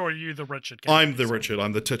Richard, or are you the Richard? I'm the Richard.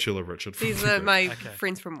 I'm the titular Richard. These are my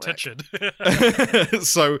friends from work. Richard.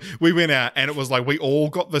 So we went out, and it was like we all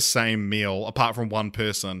got the same meal apart from one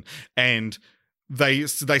person, and they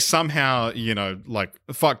somehow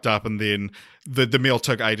fucked up, and then the meal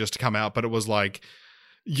took ages to come out. But it was like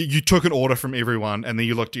you took an order from everyone, and then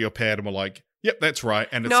you looked at your pad and were like, yep, that's right,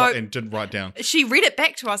 and and didn't write down. She read it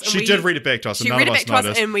back to us. She did read it back to us, and none of us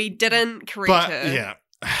noticed. And we didn't correct her. Yeah.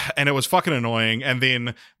 And it was fucking annoying. And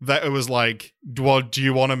then it was like, well, do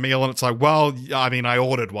you want a meal? And it's like, well, I mean, I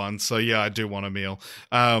ordered one, so yeah, I do want a meal.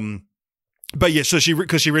 But yeah, so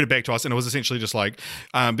because she read it back to us, and it was essentially just like,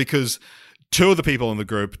 because 2 of the people in the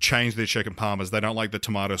group changed their chicken parmas. They don't like the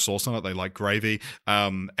tomato sauce on it. They like gravy.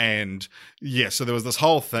 And yeah, so there was this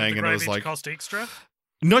whole thing, and it was like, cost extra.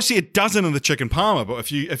 No, see, it doesn't in the chicken parma,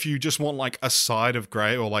 but if you just want like a side of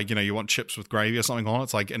gravy, or like, you want chips with gravy or something on it,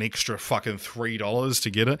 it's like an extra fucking $3 to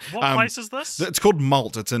get it. What place is this? It's called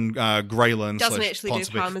Malt. It's in Greyland. Doesn't actually do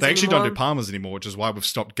parmas They actually anymore. don't do parmas anymore, which is why we've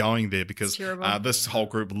stopped going there, because terrible. this whole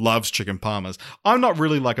group loves chicken parmas. I'm not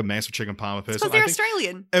really like a massive chicken parma person. Because they're I think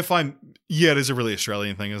Australian. it is a really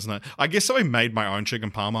Australian thing, isn't it? I guess if I made my own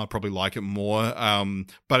chicken parma, I'd probably like it more.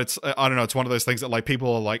 But it's, I don't know, it's one of those things that like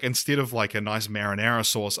people are like, instead of like a nice marinara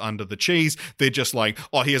sauce under the cheese, they're just like,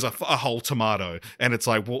 oh, here's a whole tomato. And it's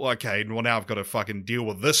like, well, okay, well, now I've got to fucking deal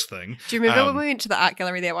with this thing. Do you remember when we went to the art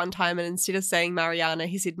gallery that one time and instead of saying Mariana,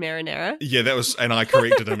 he said marinara? Yeah, that was, and I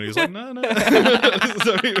corrected him and he was like, no.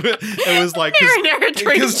 So it was like, Marinara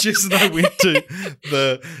drink. because Jess and I went to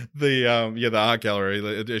the art gallery,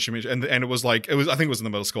 and it was like, I think it was in the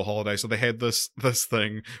middle school holiday, so they had this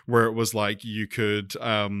thing where it was like you could,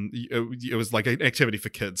 it was like an activity for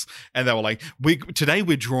kids, and they were like, today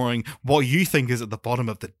we're drawing what you think is at the bottom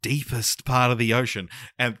of the deepest part of the ocean,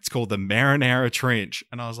 and it's called the Marinara Trench.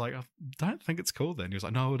 And I was like, I don't think it's called that. And he was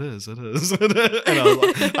like, no, it is. And I was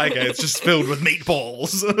like, okay, it's just filled with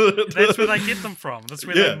meatballs. That's where they get them from. That's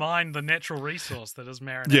where they mine the natural resource that is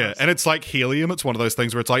marinara. Yeah, and it's like helium. It's one of those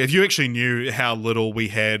things where it's like, if you actually knew how little we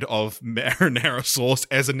had of marinara sauce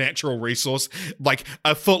as a natural resource, like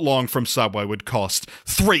a foot long from Subway would cost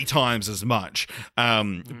 3 times as much.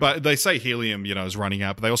 But they say helium, is running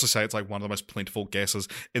out. But they also say it's like one of the most plentiful gases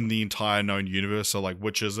in the entire known universe. So like,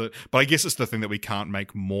 which is it? But I guess it's the thing that we can't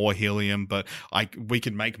make more helium, but we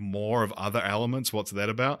can make more of other elements. What's that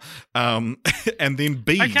about? And then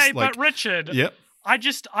bees. Okay, like, but Richard. Yep. I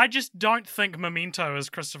just don't think Memento is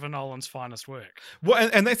Christopher Nolan's finest work. Well,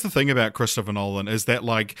 and that's the thing about Christopher Nolan, is that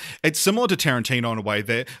like it's similar to Tarantino in a way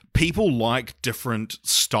that people like different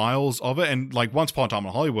styles of it. And like Once Upon a Time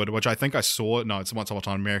in Hollywood, which I think I saw, no, it's Once Upon a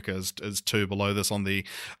Time in America is 2 below this on the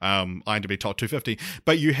IMDb Top 250.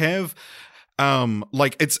 But you have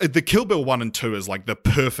like it's the Kill Bill 1 and 2 is like the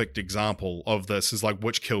perfect example of this, is like,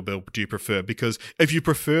 which Kill Bill do you prefer? Because if you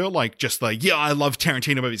prefer like just like, yeah, I love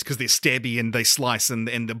Tarantino movies because they're stabby and they slice and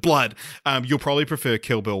the blood, you'll probably prefer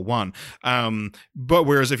Kill Bill 1. But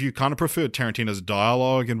whereas if you kind of prefer Tarantino's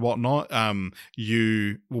dialogue and whatnot,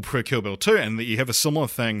 you will prefer Kill Bill 2. And you have a similar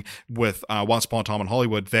thing with Once Upon a Time in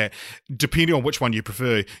Hollywood, that depending on which one you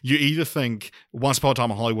prefer, you either think Once Upon a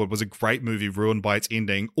Time in Hollywood was a great movie ruined by its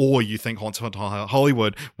ending, or you think Once Upon a Time in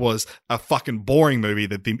Hollywood was a fucking boring movie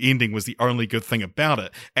that the ending was the only good thing about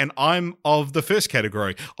it. And I'm of the first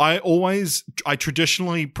category. I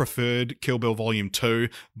traditionally preferred Kill Bill Volume 2,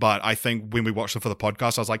 but I think when we watched it for the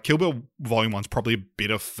podcast, I was like, Kill Bill Volume 1's probably a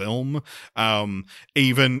better film.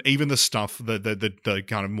 Even the stuff, the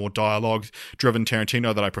kind of more dialogue driven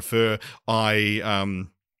Tarantino that I prefer,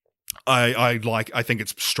 I think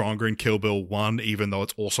it's stronger in Kill Bill 1, even though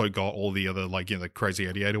it's also got all the other, like, the Crazy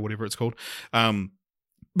 88 or whatever it's called.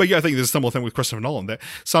 But yeah, I think there's a similar thing with Christopher Nolan, that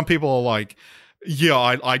some people are like,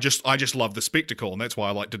 yeah, I just love the spectacle, and that's why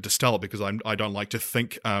I like to distill it, because I don't like to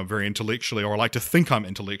think very intellectually, or I like to think I'm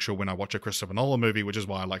intellectual when I watch a Christopher Nolan movie, which is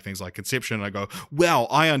why I like things like Inception. And I go, wow,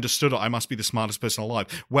 I understood it. I must be the smartest person alive.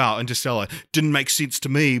 Wow, Interstellar didn't make sense to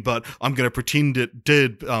me, but I'm going to pretend it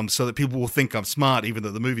did, so that people will think I'm smart, even though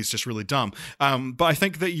the movie's just really dumb. But I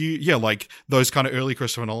think that like those kind of early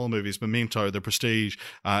Christopher Nolan movies, Memento, The Prestige,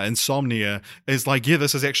 Insomnia, is like, yeah,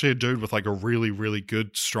 this is actually a dude with like a really, really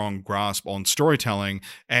good, strong grasp on storytelling.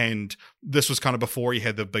 And this was kind of before he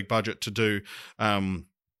had the big budget to do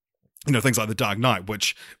things like The Dark Knight,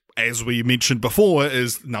 which, as we mentioned before,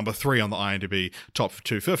 is number 3 on the IMDb Top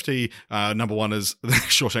 250. Number 1 is The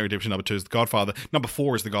Shawshank Redemption. Number 2 is The Godfather. Number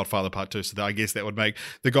 4 is The Godfather Part 2. So I guess that would make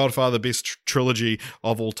The Godfather the best trilogy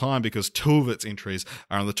of all time, because 2 of its entries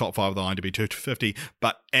are in the top 5 of the IMDb 250.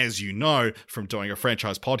 But as you know from doing a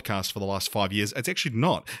franchise podcast for the last 5 years, it's actually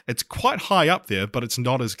not. It's quite high up there, but it's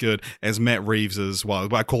not as good as Matt Reeves's,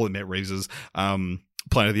 well, I call it Matt Reeves's,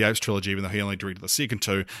 Planet of the Apes trilogy, even though he only directed the second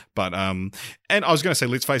 2. But and I was going to say,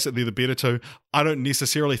 let's face it, they're the better 2. I don't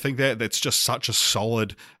necessarily think that. That's just such a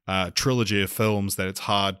solid trilogy of films that it's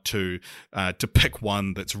hard to pick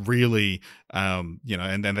one that's really and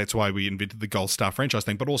that's why we invented the Gold Star franchise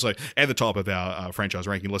thing. But also at the top of our franchise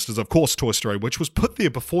ranking list is, of course, Toy Story, which was put there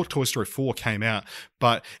before Toy Story 4 came out.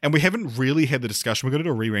 And we haven't really had the discussion. We're going to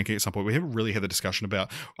do a re-ranking at some point. We haven't really had the discussion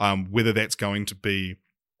about whether that's going to be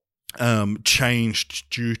changed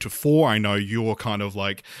due to 4. I know you're kind of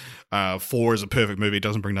like 4 is a perfect movie, it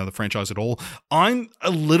doesn't bring down the franchise at all.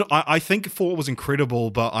 I think 4 was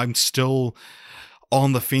incredible, but I'm still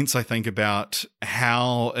on the fence, I think, about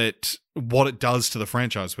what it does to the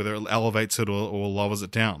franchise, whether it elevates it or lowers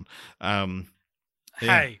it down.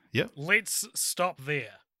 Hey, Yeah. let's stop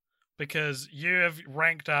there because you have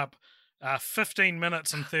ranked up 15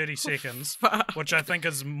 minutes and 30 seconds, which I think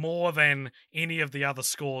is more than any of the other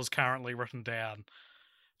scores currently written down.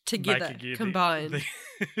 Together, Making you combined.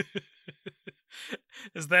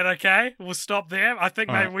 Is that okay? We'll stop there. I think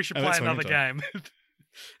All maybe right. we should Oh, play that's another fine. game.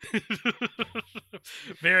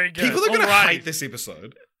 Very good. People are going to Alrighty. hate this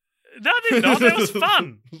episode. No, they're not. That was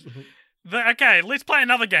fun. Okay, let's play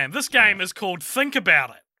another game. This game is called Think About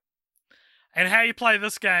It. And how you play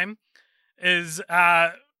this game is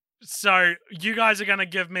so you guys are going to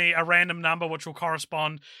give me a random number which will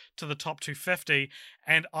correspond to the top 250,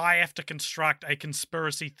 and I have to construct a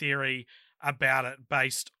conspiracy theory about it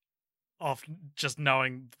based off just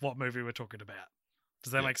knowing what movie we're talking about.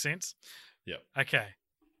 Does that make sense? Yep. Okay.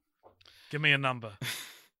 Give me a number.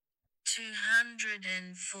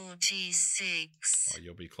 246. Oh,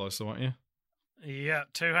 you'll be closer, won't you? Yeah,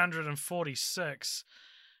 246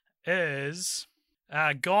 is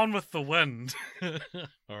Gone with the Wind.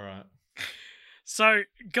 All right. So,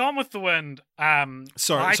 Gone with the Wind.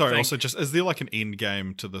 Sorry. I think- Also, just is there like an end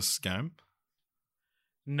game to this game?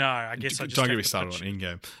 No, I guess I just don't have get me to started pitch- on end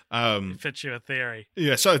game. pitch you a theory.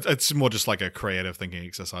 Yeah, so it's more just like a creative thinking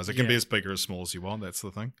exercise. It can be Yeah. as big or as small as you want. That's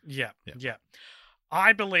the thing. Yeah. Yeah.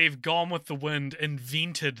 I believe Gone with the Wind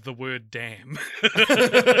invented the word damn.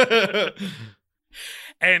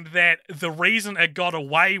 And that the reason it got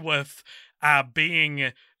away with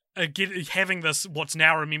being having this what's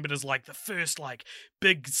now remembered as like the first like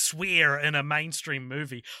big swear in a mainstream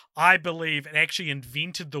movie, I believe it actually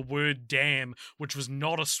invented the word damn, which was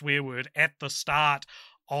not a swear word at the start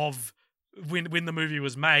of when the movie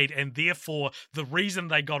was made, and therefore the reason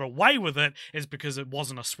they got away with it is because it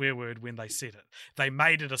wasn't a swear word when they said it. They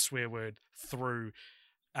made it a swear word through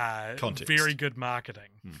Context. very good marketing.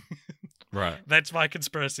 Right. That's my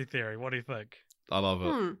conspiracy theory. What do you think? I love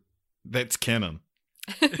it. That's canon.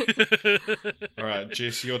 All right,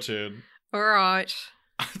 Jess, your turn. All right.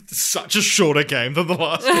 Such a shorter game than the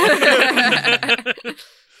last one.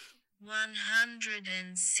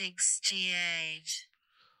 168.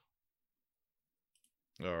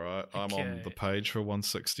 All right, I'm on Okay. the page for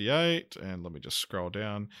 168, and let me just scroll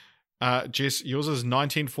down. Jess, yours is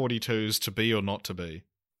 1942's To Be or Not to Be.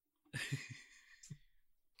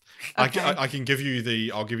 Okay. I can give you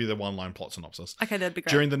the. I'll give you the one-line plot synopsis. Okay, that'd be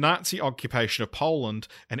great. During the Nazi occupation of Poland,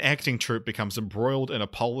 an acting troupe becomes embroiled in a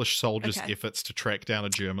Polish soldier's Okay. efforts to track down a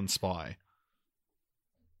German spy.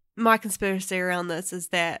 My conspiracy around this is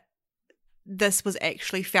that this was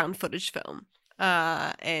actually found footage film,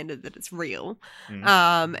 and that it's real,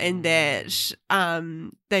 and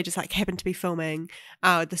that they just like happened to be filming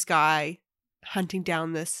this guy hunting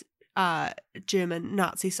down this German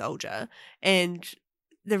Nazi soldier, and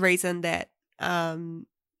the reason that fuck.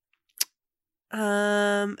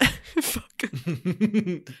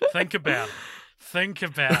 Think about it. Think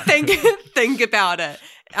about it. think about it.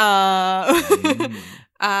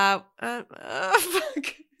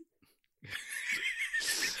 Fuck.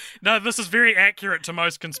 No, this is very accurate to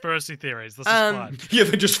most conspiracy theories. This is fine. Yeah,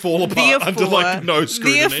 they just fall apart under like no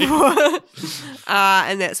scrutiny. Therefore,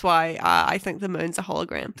 and that's why I think the moon's a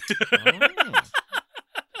hologram.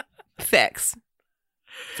 Facts.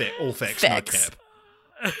 All facts, Facts.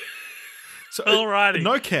 no cap. So, Alrighty.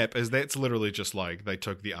 no cap is that's literally just like they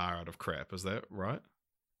took the R out of crap. Is that right?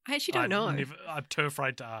 I actually don't know. I'm too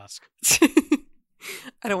afraid to ask.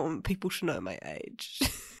 I don't want people to know my age.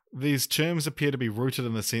 These terms appear to be rooted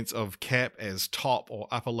in the sense of cap as top or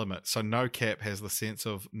upper limit. So no cap has the sense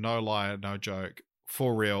of no lie, no joke,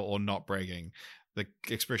 for real, or not bragging. The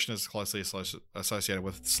expression is closely associated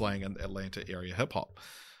with slang in Atlanta area hip hop.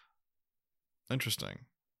 Interesting.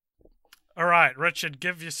 All right, Richard,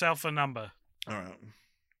 give yourself a number. All right.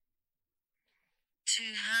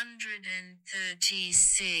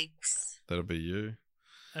 236. That'll be you.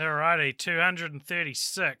 Alrighty,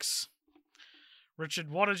 236. Richard,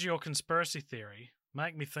 what is your conspiracy theory?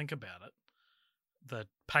 Make me think about it. The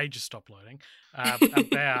pages stopped loading.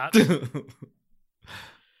 About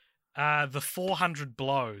the 400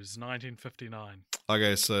 Blows, 1959.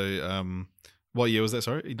 Okay, so what year was that?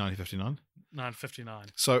 Sorry, 1959. 959.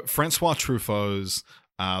 So Francois Truffaut's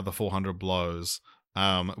The 400 Blows,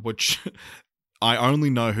 which I only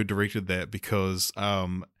know who directed that because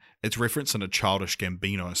it's referenced in a Childish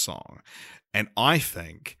Gambino song. And I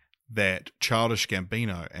think that Childish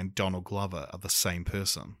Gambino and Donald Glover are the same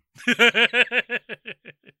person.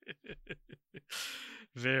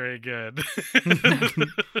 Very good.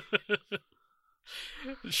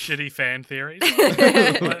 Shitty fan theories.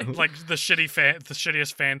 Like the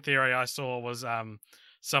shittiest fan theory I saw was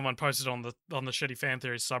someone posted on the Shitty Fan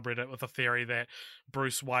Theories subreddit with a theory that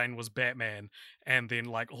Bruce Wayne was Batman, and then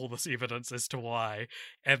like all this evidence as to why,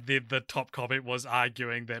 and then the top comment was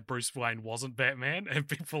arguing that Bruce Wayne wasn't Batman, and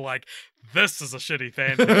people were like, this is a shitty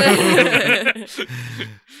fan theory.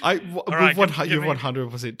 You've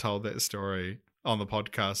 100% told that story on the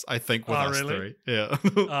podcast, I think, with us really? three. Yeah.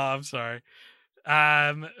 Oh, I'm sorry.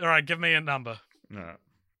 All right, give me a number. No.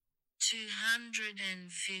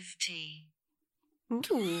 250.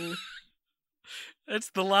 Ooh. It's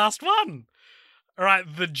the last one. All right,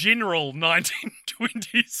 the General,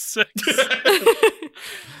 1926.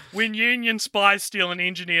 When Union spies steal an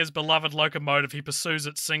engineer's beloved locomotive, he pursues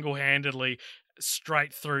it single-handedly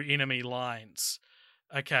straight through enemy lines.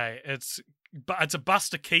 Okay, it's a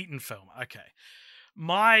Buster Keaton film. Okay.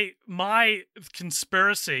 My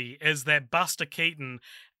conspiracy is that Buster Keaton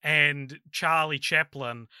and Charlie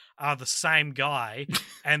Chaplin are the same guy,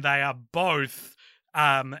 and they are both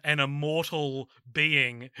an immortal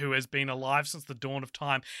being who has been alive since the dawn of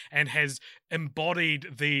time and has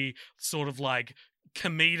embodied the sort of like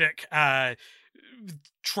comedic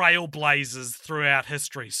trailblazers throughout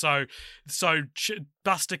history. So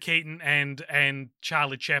Buster Keaton and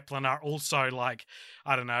Charlie Chaplin are also like,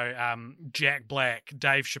 I don't know, Jack Black,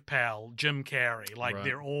 Dave Chappelle, Jim Carrey. Like Right.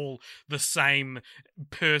 they're all the same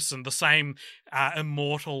person, the same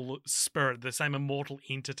immortal spirit, the same immortal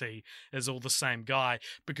entity is all the same guy,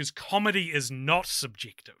 because comedy is not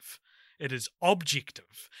subjective. It is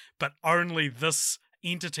objective, but only this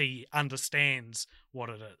entity understands what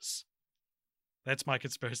it is. That's my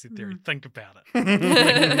conspiracy theory. Think about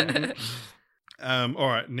it. All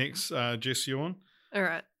right, next, Jess, you on? All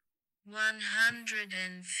right.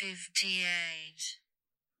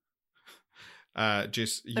 158.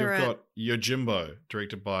 Jess, you've All right. got Yojimbo,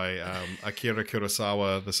 directed by Akira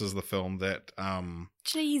Kurosawa. This is the film that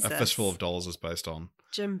Jesus. A Fistful of Dollars is based on.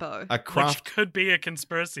 Jimbo. A Which could be a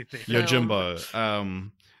conspiracy theory. Yojimbo.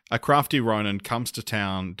 A crafty Ronin comes to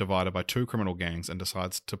town divided by two criminal gangs and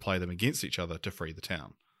decides to play them against each other to free the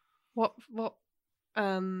town. What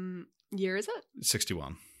year is it?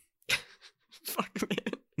 61. Fuck, man.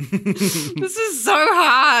 This is so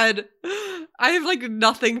hard. I have like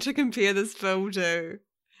nothing to compare this film to.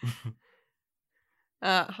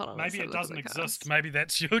 Hold on. Maybe let's have a it look doesn't at the exist. cast. Maybe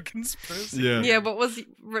that's your conspiracy. Yeah,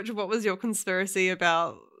 Richard, what was your conspiracy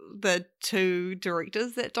about the two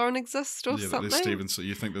directors that don't exist or That something? there's Steven. So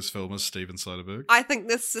you think this film is Steven Soderbergh? I think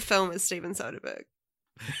this film is Steven Soderbergh.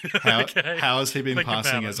 Okay. How has he been Think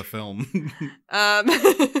passing about as it. a film?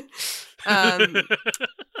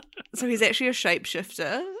 So he's actually a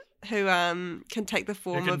shapeshifter who can take the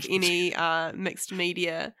form can- of any mixed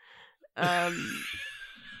media. So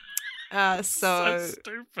So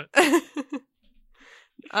stupid.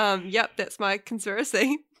 yep, that's my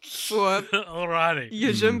conspiracy for Alrighty.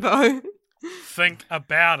 Yojimbo. Think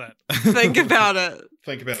about it. Think about it.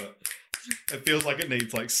 Think about it. It feels like it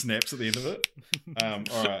needs like snaps at the end of it. All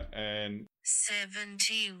right, and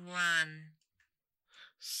 71.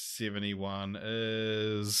 71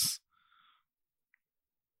 is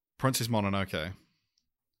Princess Mononoke.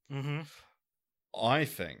 Mm-hmm. I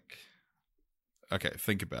think. Okay,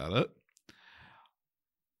 think about it.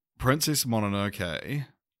 Princess Mononoke,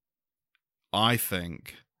 I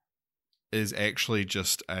think, is actually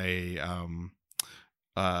just a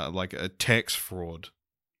like a tax fraud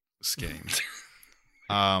scheme.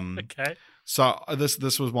 Okay. So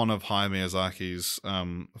this was one of Hayao Miyazaki's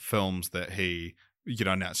films that he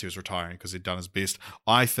announced he was retiring because he'd done his best.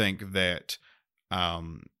 I think that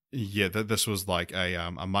that this was like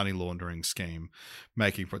a money laundering scheme,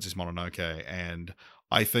 making Princess Mononoke, and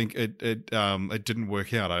I think it didn't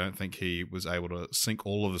work out. I don't think he was able to sink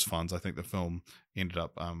all of his funds. I think the film ended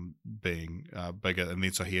up being bigger, and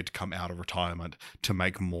then so he had to come out of retirement to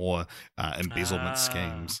make more embezzlement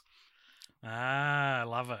schemes. I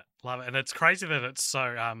love it. And it's crazy that it's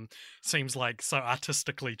so seems like so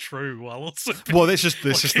artistically true while also Well, that's just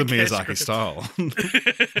the fucking Miyazaki cash style.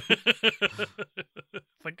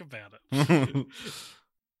 Think about it.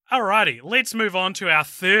 Alrighty, let's move on to our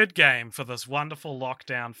third game for this wonderful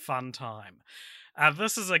lockdown fun time.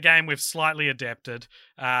 This is a game we've slightly adapted,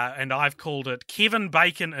 and I've called it Kevin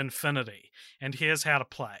Bacon Infinity. And here's how to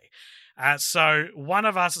play. So one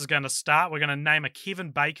of us is going to start. We're going to name a Kevin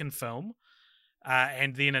Bacon film,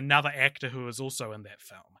 and then another actor who is also in that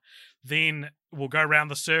film. Then we'll go around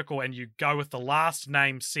the circle, and you go with the last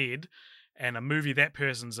name said, and a movie that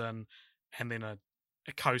person's in, and then a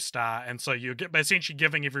co-star. And so you're essentially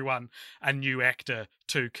giving everyone a new actor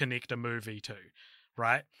to connect a movie to,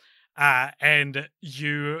 right? And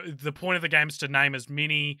the point of the game is to name as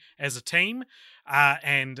many as a team,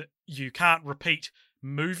 and you can't repeat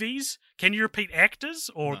movies. Can you repeat actors,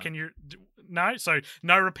 or No. can you? No, so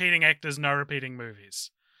no repeating actors, no repeating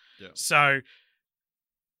movies. Yeah. So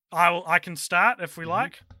I can start if we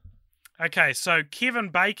like. Okay, so Kevin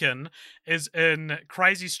Bacon is in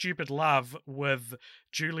Crazy Stupid Love with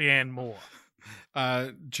Julianne Moore.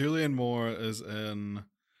 Julianne Moore is in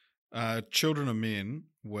Children of Men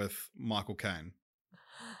with Michael Caine.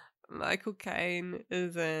 Michael Caine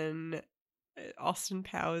is in Austin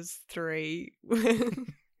Powers 3.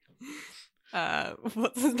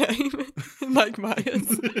 What's his name? Mike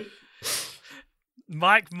Myers.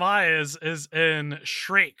 Mike Myers is in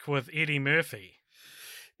Shrek with Eddie Murphy.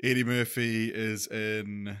 Eddie Murphy is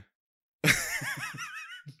in. I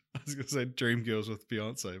was going to say Dreamgirls with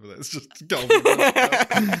Beyonce, but that's just golden.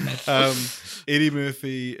 Eddie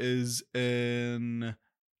Murphy is in.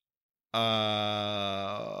 What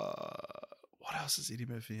else is Eddie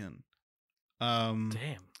Murphy in? Damn,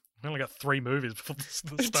 we only got 3 movies before this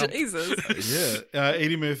stuff. Jesus. Yeah,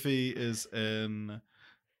 Eddie Murphy is in.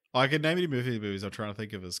 I could name Eddie Murphy movies. I'm trying to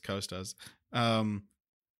think of his co-stars.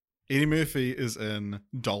 Eddie Murphy is in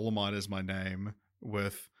Dolomite Is My Name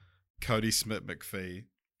with Cody Smith McPhee.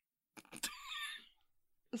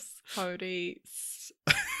 Cody.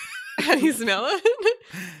 How do you smell it?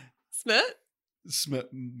 Smith?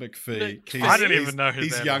 Smith McPhee. I didn't even know who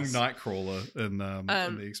he's that young is. Nightcrawler in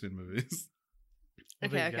the X-Men movies. Well,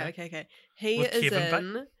 there you go. Okay. He With is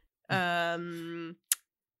Kevin in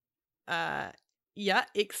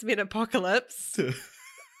X-Men Apocalypse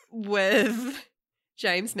with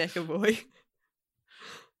James McAvoy.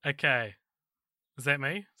 Okay. Is that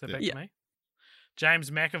me? Is that back Yeah. to me? James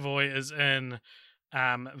McAvoy is in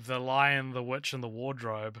The Lion, the Witch, and the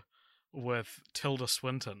Wardrobe with Tilda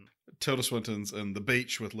Swinton. Tilda Swinton's in The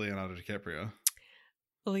Beach with Leonardo DiCaprio.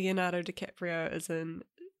 Leonardo DiCaprio is in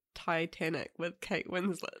Titanic with Kate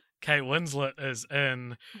Winslet. Kate Winslet is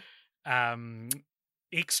in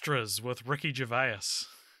Extras with Ricky Gervais.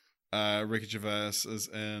 Ricky Gervais is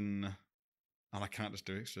in... And I can't just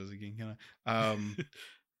do extras again, can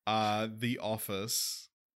I? The Office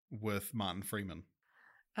with Martin Freeman.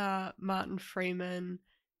 Martin Freeman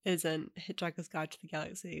is in Hitchhiker's Guide to the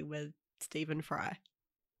Galaxy with Stephen Fry.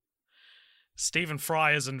 Stephen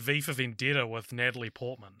Fry is in V for Vendetta with Natalie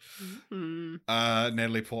Portman. Mm.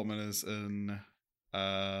 Natalie Portman is in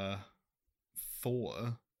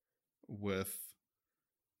Thor with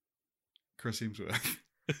Chris Hemsworth.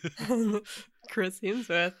 Chris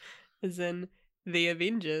Hemsworth is in The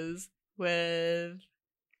Avengers with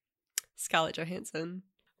Scarlett Johansson.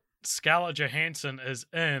 Scarlett Johansson is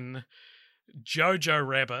in Jojo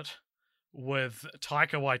Rabbit with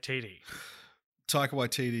Taika Waititi. Taika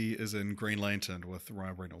Waititi is in Green Lantern with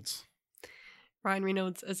Ryan Reynolds. Ryan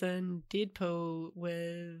Reynolds is in Deadpool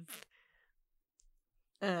with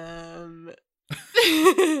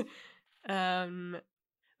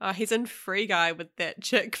he's in Free Guy with that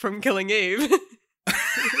chick from Killing Eve.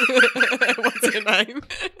 What's her name?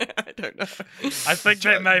 I don't know. I think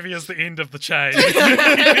that maybe is the end of the chain.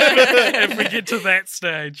 If we get to that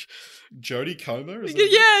stage. Jodie Comer? Is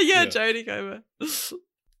Yeah, Jodie Comer.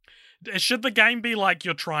 Should the game be like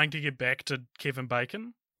you're trying to get back to Kevin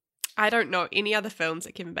Bacon? I don't know any other films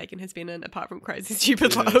that Kevin Bacon has been in apart from Crazy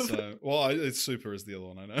Stupid Yeah, Love. so, it's Super is the other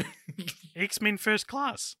one, I know. X-Men First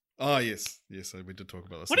Class. Oh, yes, we did talk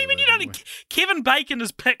about this. What do you mean you don't... Kevin Bacon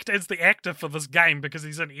is picked as the actor for this game because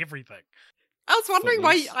he's in everything. I was wondering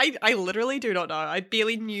why. Footloose. I literally do not know. I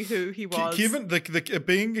barely knew who he was. Kevin, the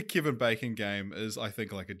being a Kevin Bacon game is, I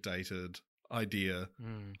think, like a dated idea.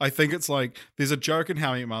 I think it's like there's a joke in How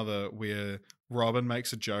I Met Your Mother where Robin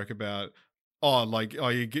makes a joke about,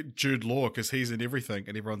 you get Jude Law because he's in everything,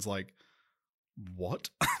 and everyone's like, what?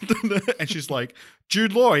 And she's like,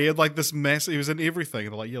 Jude Law, he had like this mess, he was in everything,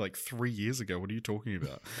 and they're like, yeah, like 3 years ago, what are you talking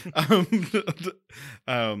about?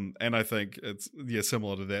 And I think it's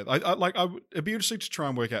similar to that. It'd be interesting to try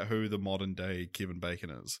and work out who the modern day Kevin Bacon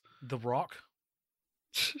is. The Rock.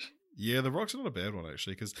 Yeah, The Rock's not a bad one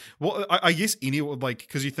actually, because I guess anyone, like,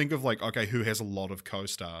 because you think of like, okay, who has a lot of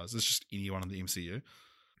co-stars? It's just anyone in the MCU.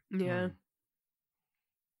 Yeah.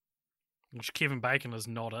 Which Kevin Bacon is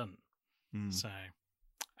not in. Mm. So,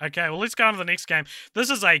 okay, well, let's go on to the next game. This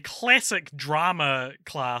is a classic drama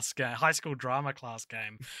class game, high school drama class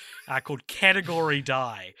game called Category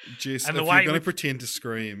Die. Jess, And if the you're way going to we- pretend to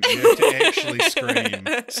scream, you have to actually scream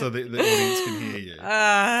so that the audience can hear you.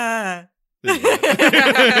 There you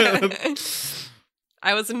go.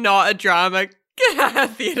 I was not a drama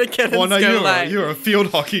theatre kid in Well, no, school. you're a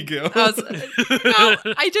field hockey girl.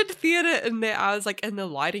 I did theatre in there. I was like in the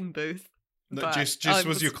lighting booth. No, but Jess I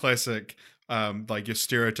was your classic, like your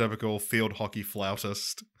stereotypical field hockey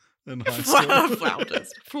flautist in high school.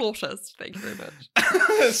 Flautist. Thank you very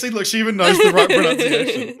much. See, look, she even knows the right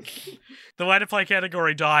pronunciation. The way to play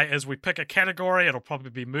Category Die is we pick a category, it'll probably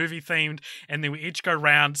be movie themed, and then we each go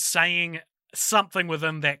round saying something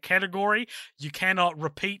within that category. You cannot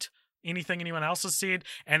repeat anything anyone else has said,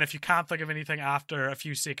 and if you can't think of anything after a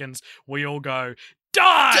few seconds, we all go,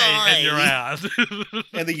 Die! And you're out.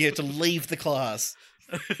 And then you have to leave the class.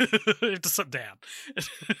 You have to sit down.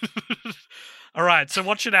 All right, so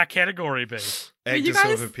what should our category be? Actors you who have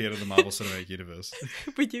guys- appeared in the Marvel Cinematic Universe.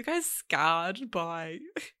 Were you guys scarred by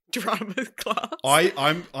drama class?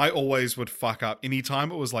 I always would fuck up. Anytime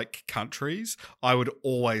it was like countries, I would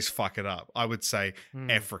always fuck it up. I would say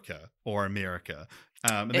Africa or America.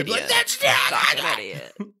 And they'd be like, Idiot. that's not Fucking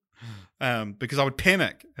idiot. because I would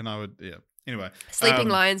panic and I would, yeah. Anyway. Sleeping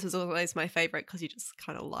Lions was always my favourite because you just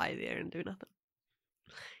kind of lie there and do nothing.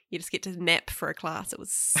 You just get to nap for a class. It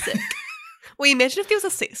was sick. Well, imagine if there was a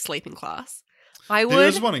sleeping class. I There would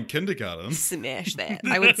is one in kindergarten. smash that.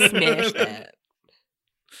 I would smash that.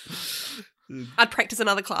 I'd practice in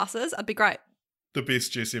other classes. I'd be great. The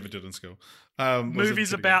best Jess ever did in school.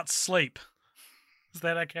 Movies about sleep. Is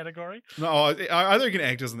that our category? No, I reckon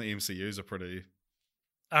actors in the MCUs are pretty.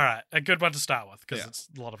 All right, a good one to start with because Yeah. it's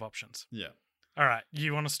a lot of options. Yeah. All right,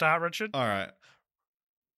 you want to start, Richard? All right.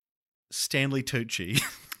 Stanley Tucci,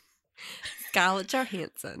 Scarlett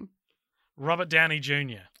Johansson, Robert Downey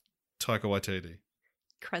Jr., Taika Waititi,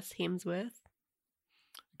 Chris Hemsworth,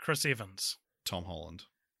 Chris Evans, Tom Holland,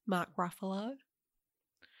 Mark Ruffalo,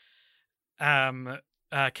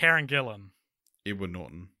 Karen Gillan, Edward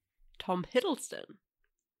Norton, Tom Hiddleston,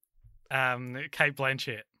 Kate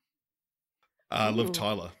Blanchett, Liv Ooh.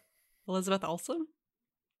 Tyler. Elizabeth Olsen.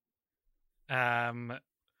 Die!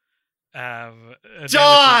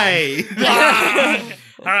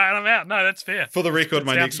 All right, I'm out. No, that's fair. For the record,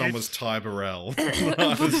 my Sounds next one good. was Ty Burrell.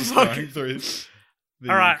 I was just going through. The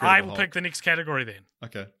All right, I Incredible will Hulk. pick the next category then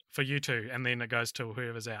Okay. for you two, and then it goes to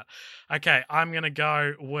whoever's out. Okay, I'm gonna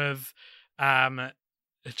go with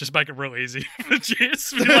just make it real easy for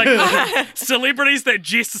Jess. Be like celebrities that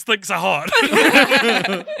Jess thinks are hot.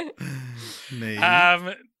 Me.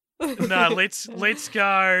 No, let's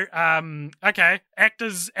go. Okay,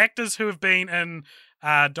 actors who have been in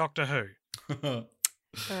Doctor Who. All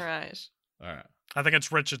All right. right. I think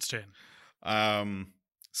it's Richard's turn.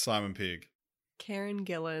 Simon Pegg, Karen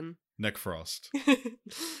Gillan. Nick Frost,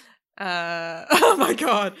 Oh my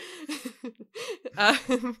god.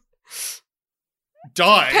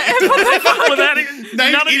 Die. Without Name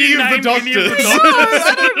none of any you of the named any of the doctors.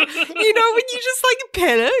 doctors. You know when you just like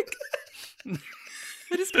panic?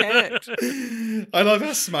 I just panicked. I love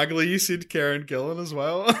how smugly you said Karen Gillan as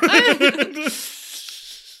well.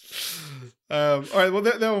 All right, well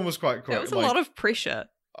that one was quite cool. That was a lot of pressure.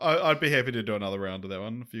 I'd be happy to do another round of that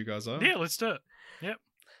one if you guys are. Yeah, let's do it. Yep.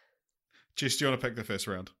 Jess, do you want to pick the first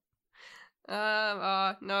round?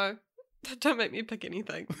 No. Don't make me pick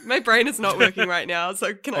anything. My brain is not working right now,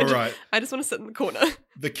 so can I All right. I just want to sit in the corner.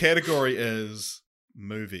 The category is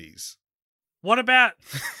movies. What about?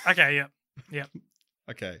 Okay, yep.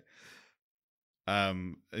 Okay.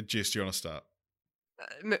 Jess, do you want to start?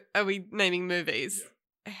 Are we naming movies?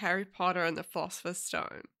 Harry Potter and the Philosopher's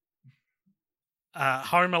Stone.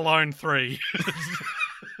 Home Alone 3.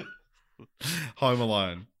 Home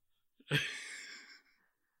Alone.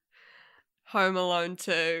 Home Alone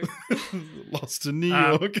 2. Lost in New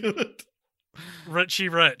York. Richie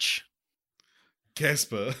Rich.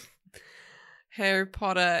 Casper. Harry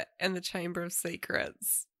Potter and the Chamber of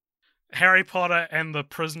Secrets. Harry Potter and the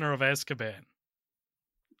Prisoner of Azkaban.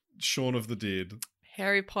 Shaun of the Dead.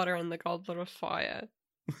 Harry Potter and the Goblet of Fire.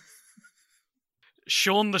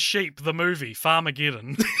 Shaun the Sheep, the movie,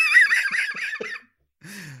 Farmageddon.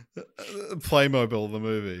 Playmobil, the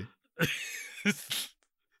movie.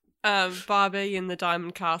 Barbie and the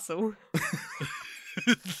Diamond Castle.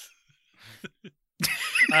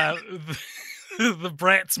 The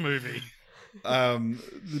Bratz movie.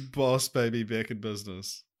 The Boss Baby Back in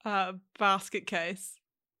Business. Basket Case.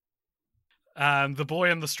 The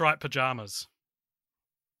Boy in the Striped Pajamas.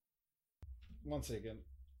 1 second.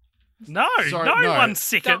 No, Sorry, no, no. 1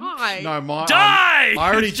 second. Die. No, my Die! I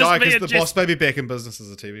already It's just died me because and the Jess. Boss Baby Back in Business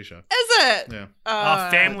is a TV show. Is it? Yeah.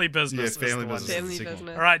 Family Business. Yeah, is Family the one. Business. Family Second one.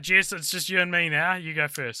 business. All right, Jess, it's just you and me now. You go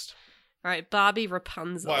first. All right, Barbie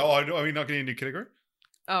Rapunzel. Wait, are we not getting a new category?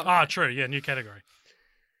 Oh, Oh, true. Yeah, new category.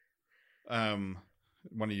 One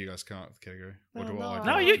of you guys come up with the category. What Oh, do I do?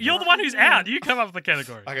 No, you're the one who's out. You come up with the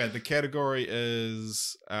category. Okay, the category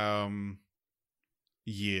is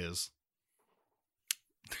years.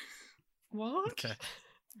 what? Okay.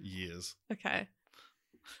 Years. Okay.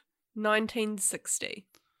 1960.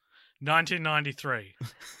 1993.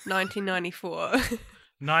 1994.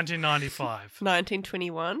 1995.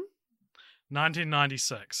 1921.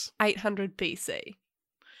 1996. 800 BC.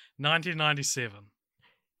 1997.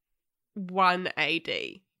 1 AD.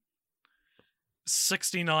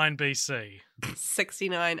 69 BC.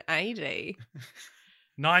 69 AD.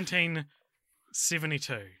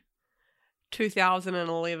 1972.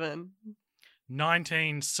 2011.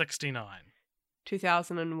 1969.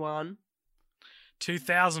 2001.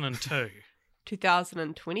 2002.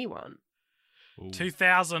 2021. Ooh.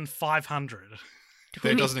 2500.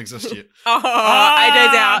 That doesn't exist yet. Oh,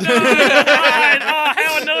 AD's out. No, right. Oh,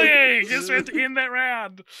 how annoying. Guess we have to end that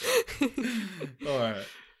round. All right.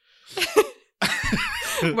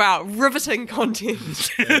 Wow, riveting content.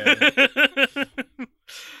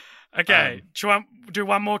 Okay, do you want do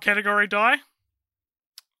one more category die?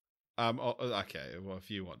 Okay. Well, if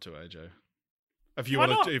you want to, AJ. If you Why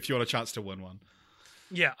want not? if you want a chance to win one.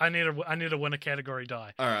 Yeah, I need to win a category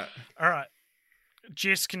die. All right. All right.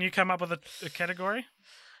 Jess, can you come up with a category?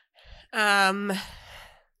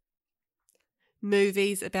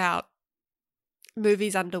 Movies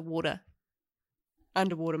underwater.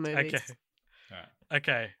 Underwater movies. Okay. All right.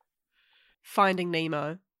 Okay. Finding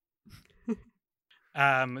Nemo.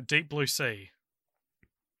 Deep Blue Sea.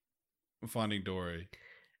 Finding Dory.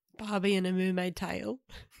 Barbie and a Mermaid Tale.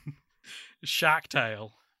 Shark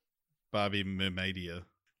Tale. Barbie Mermaidia.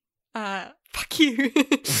 Fuck you.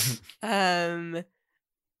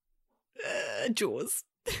 Jaws.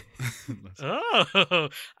 Oh,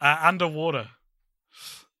 underwater.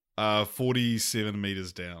 47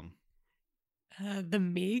 meters down. The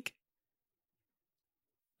Meg.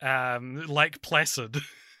 Lake Placid.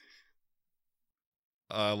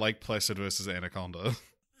 Lake Placid versus Anaconda.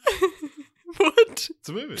 What? It's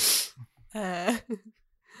a movie.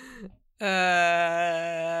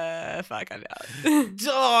 Fuck, I know.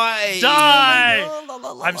 Die!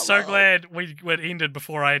 I'm so glad we ended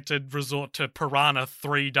before I had to resort to Piranha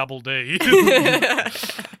 3 Double D.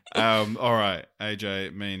 All right,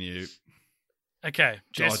 AJ, me and you. Okay,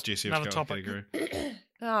 Jess, Jesse, another topic. category.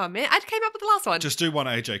 Oh man, I came up with the last one. Just do one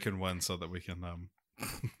AJ can win so that we can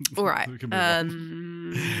All right. we can move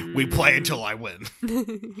on. We play until I win.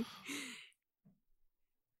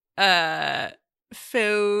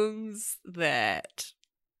 Films that.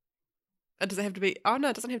 Does it have to be? Oh no,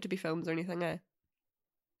 it doesn't have to be films or anything.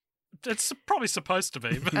 It's probably supposed to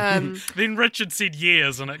be, but Um, then Richard said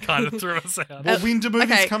years and it kind of threw us out. Well, when do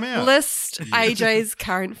movies okay, come out? list AJ's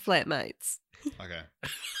current flatmates. Okay.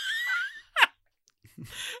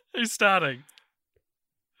 Who's starting?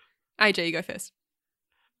 AJ, you go first.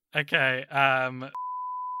 Okay,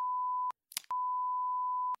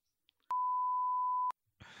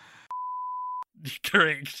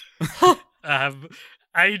 correct.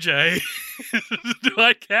 AJ, do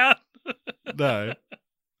I count? No.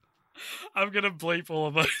 I'm going to bleep all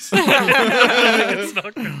of those. It's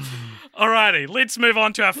not good. Alrighty, let's move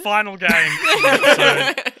on to our final game.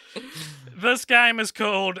 So, this game is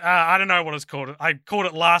called, I don't know what it's called. I called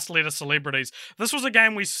it Last Letter Celebrities. This was a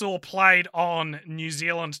game we saw played on New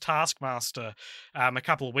Zealand Taskmaster a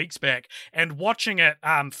couple of weeks back. And watching it,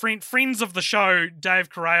 friends of the show, Dave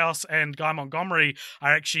Correos and Guy Montgomery,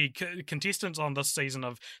 are actually contestants on this season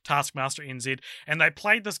of Taskmaster NZ. And they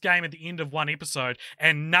played this game at the end of one episode,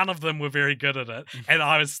 and none of them were very good at it. And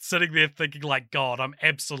I was sitting there thinking, like, God, I'm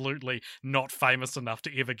absolutely not famous enough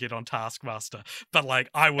to ever get on Taskmaster. But, like,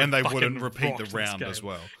 I would And they fucking wouldn't repeat the rocked this round game. as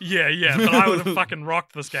well. Yeah, but I would have fucking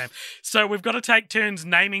rocked this game. So we've got to take turns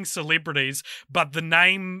naming celebrities, but the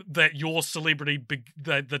name that your celebrity,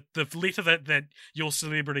 the letter that your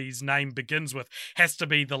celebrity's name begins with has to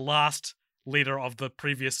be the last letter of the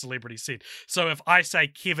previous celebrity said. So if I say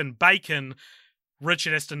Kevin Bacon,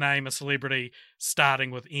 Richard has to name a celebrity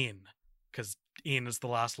starting with N, because N is the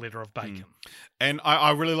last letter of bacon. And I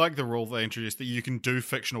really like the rule they introduced that you can do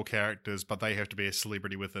fictional characters, but they have to be a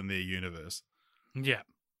celebrity within their universe. Yeah.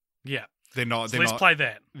 They're not. So They're let's not. play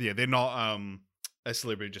that. Yeah, they're not a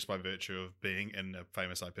celebrity just by virtue of being in a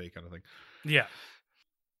famous IP kind of thing. Yeah.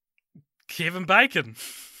 Kevin Bacon.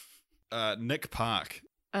 Nick Park.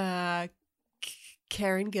 Karen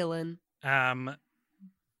Gillan.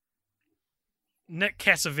 Nick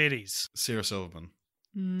Cassavetes. Sarah Silverman.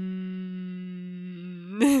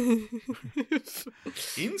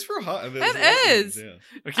 Ends for a hot. It is. Yeah.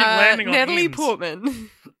 We keep landing on Natalie ends. Portman.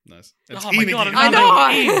 Nice. Oh my God, Ian I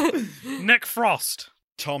another know. N. Nick Frost.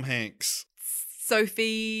 Tom Hanks.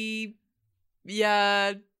 Sophie.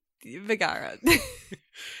 Vergara.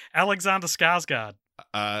 Alexander Skarsgård.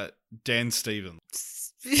 Dan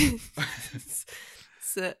Stevens.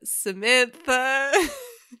 Samantha.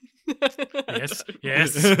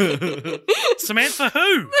 Yes. Samantha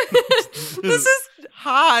who? This is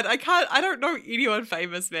hard. I don't know anyone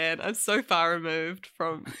famous, man. I'm so far removed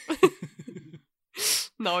from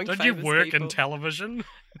knowing Don't you famous work people. in television?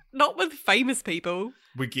 Not with famous people.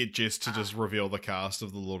 We get Jess to just reveal the cast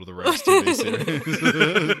of the Lord of the Rings TV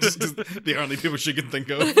series. Just the only people she can think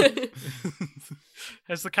of.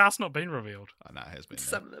 Has the cast not been revealed? Oh, no, it has been.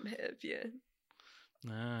 Some of them have, yeah.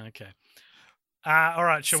 Ah, okay. All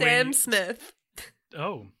right, shall Sam we... Smith.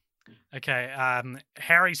 Oh, okay.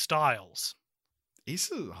 Harry Styles.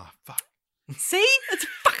 Fuck. See? It's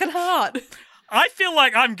fucking hard. I feel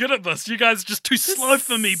like I'm good at this. You guys are just too slow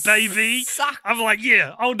for me, baby. Suck. I'm like,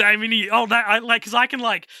 yeah, I'll name any. Because I can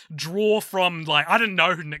like draw from like I didn't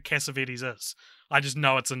know who Nick Cassavetes is. I just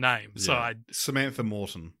know it's a name. So Yeah. Samantha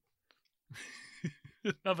Morton.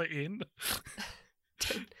 another N.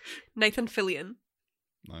 Nathan Fillion.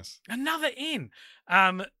 Nice. Another N.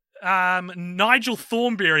 Nigel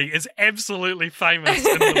Thornberry is absolutely famous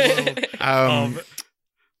in the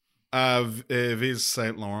world. Viz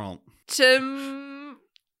Saint Laurent. Tim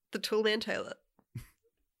the Toolman Taylor.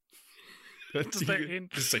 Does that end?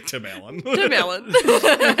 Just say Tim Allen. Tim Allen.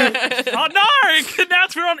 Oh no! Now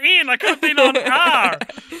it's we're on N. I could have been on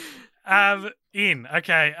R. N.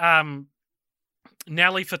 Okay.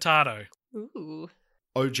 Nelly Furtado. Ooh.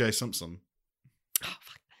 O.J. Simpson. Oh,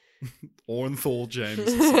 fuck. Orenthal James.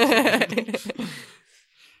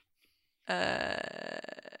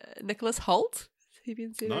 Nicholas Hoult. Has he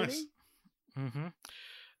been seen Nice. Mm-hmm.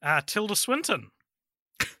 Tilda Swinton.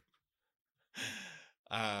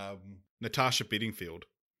 Natasha Bedingfield.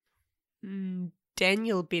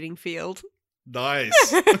 Daniel Bedingfield.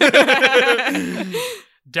 Nice.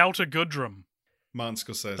 Delta Goodrum. Martin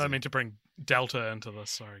Scorsese. Don't mean to bring Delta into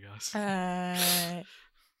this. Sorry, guys.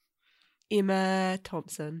 Emma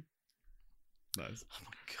Thompson. Nice. Oh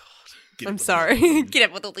my god. Get I'm up with sorry. it. Get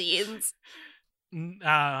up with all the ends.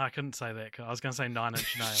 I couldn't say that. I was going to say 9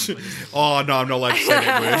 Inch Nails. Oh, no, I'm not allowed to say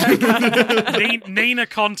that word. Nina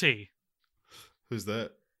Conti. Who's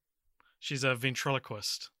that? She's a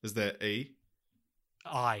ventriloquist. Is that E?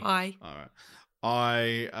 I. All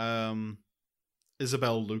right.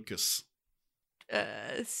 Isabel Lucas.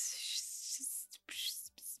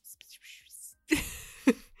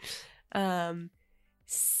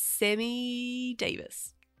 Sammy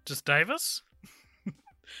Davis. Just Davis?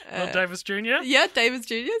 Not Davis Jr.? Yeah, Davis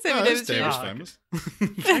Jr. Sammy Oh, Davis that's Jr. Davis Oh, famous.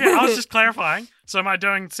 Okay, I was just clarifying. So am I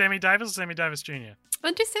doing Sammy Davis or Sammy Davis Jr.?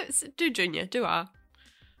 And do Junior, do R.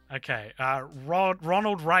 Okay.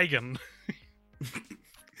 Ronald Reagan.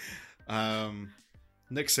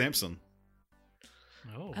 Nick Sampson.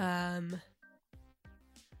 Oh,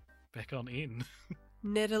 back on N.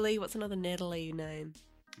 Natalie, what's another Natalie name?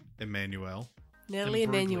 Emmanuel. Natalie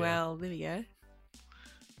Imbruglia. Emmanuel. There we go.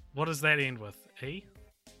 What does that end with? E?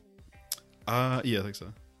 Yeah, I think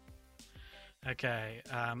so. Okay.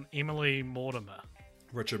 Emily Mortimer.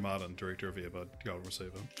 Richard Martin, director of Earbud, Golden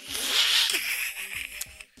Receiver.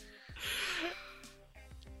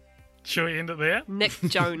 Should we end it there? Nick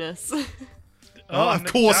Jonas. Of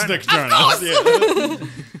Nick course, Jonas. Nick Jonas. Yeah.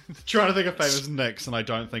 Trying to think of famous Nicks, and I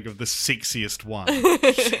don't think of the sexiest one.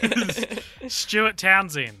 Stuart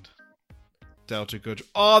Townsend. Delta Good.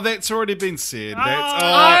 Oh, that's already been said. All That's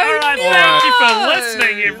right, thank you no. for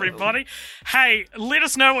listening, everybody. Hey, let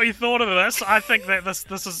us know what you thought of this. I think that this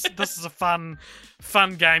is a fun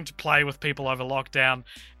game to play with people over lockdown,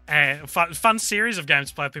 and fun series of games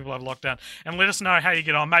to play with people over lockdown. And let us know how you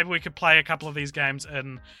get on. Maybe we could play a couple of these games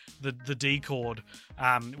in the Discord,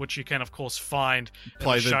 which you can of course find.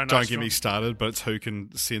 Play in the show the notes Don't Get from- Me Started, but it's who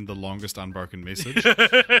can send the longest unbroken message.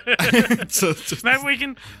 So it's just- Maybe we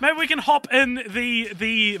can hop in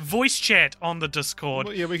the voice chat on the Discord.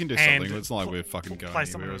 Well, yeah, we can do and something. It's not like we're fucking going play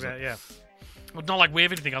something anywhere, is about it? yeah. Well, not like we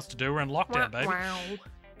have anything else to do. We're in lockdown, baby.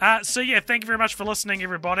 Wow. So yeah, thank you very much for listening,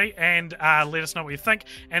 everybody, and let us know what you think.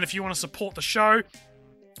 And if you want to support the show,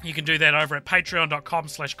 you can do that over at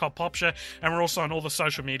patreon.com/codpopture, and we're also on all the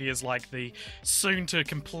social medias like the soon to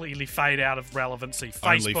completely fade out of relevancy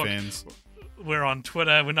Facebook. OnlyFans. We're on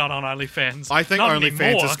Twitter. We're not on OnlyFans. I think Not OnlyFans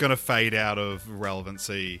anymore. is going to fade out of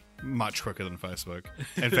relevancy much quicker than Facebook.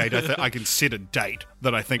 In fact, I can set a date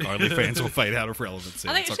that I think OnlyFans will fade out of relevancy.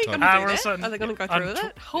 Are they It's actually going October. to do we're that? also- Are they going to go I'm through with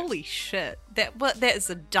it? Holy shit! That is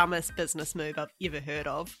the dumbest business move I've ever heard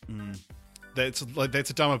of. That's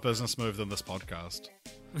a dumber business move than this podcast.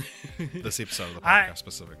 This episode of the I- podcast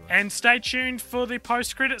specifically. And stay tuned for the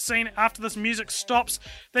post-credit scene after this music stops.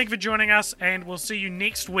 Thank you for joining us, and we'll see you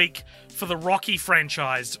next week for the Rocky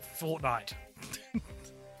franchise Fortnite.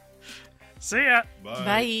 See ya.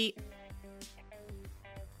 Bye.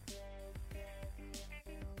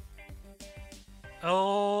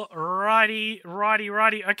 Righty.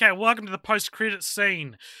 Okay, welcome to the post-credit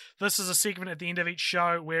scene. This is a segment at the end of each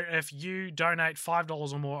show where if you donate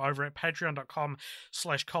 $5 or more over at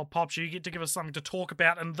patreon.com/cultpopture, you get to give us something to talk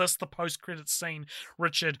about in this, the post-credit scene.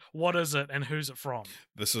 Richard, what is it and who's it from?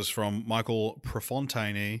 This is from Michael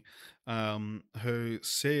Prefontaine, who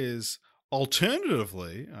says,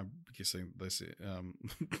 alternatively, I'm guessing this,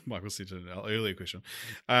 Michael said in an earlier question,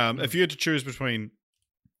 if you had to choose between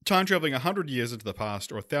time traveling 100 years into the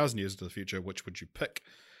past or 1,000 years into the future, which would you pick?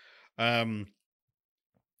 I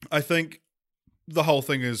think the whole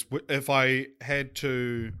thing is, if I had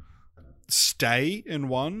to stay in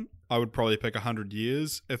one, I would probably pick 100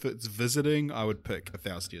 years. If it's visiting, I would pick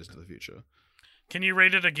 1,000 years into the future. Can you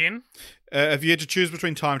read it again? If you had to choose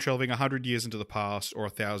between time traveling 100 years into the past or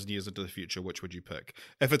 1,000 years into the future, which would you pick?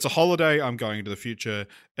 If it's a holiday, I'm going into the future.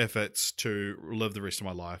 If it's to live the rest of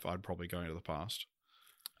my life, I'd probably go into the past.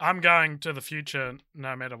 I'm going to the future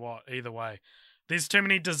no matter what, either way. There's too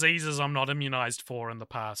many diseases I'm not immunized for in the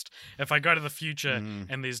past. If I go to the future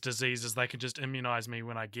and there's diseases, they can just immunize me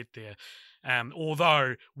when I get there.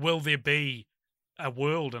 Although, will there be a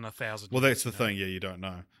world in 1,000 years? Well, that's the thing. Yeah, you don't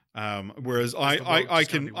know. Whereas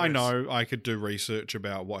I could do research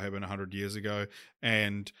about what happened 100 years ago,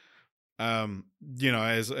 and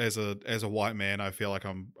as a white man, I feel like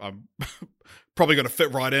I'm probably going to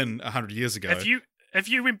fit right in 100 years ago. If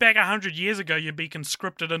you went back 100 years ago, you'd be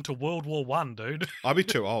conscripted into World War I, dude. I'd be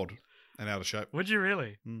too old and out of shape. Would you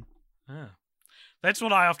really? Mm. Yeah. That's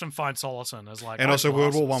what I often find solace in. Is like, and also,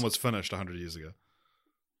 World War I was finished 100 years ago.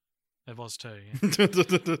 It was too, yeah.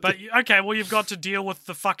 But, okay, well, you've got to deal with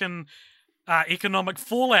the fucking economic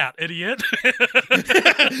fallout, idiot.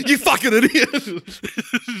 You fucking idiot.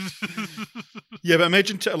 Yeah, but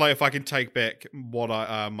imagine if I can take back what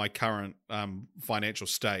my current financial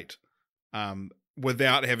state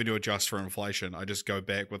without having to adjust for inflation. I just go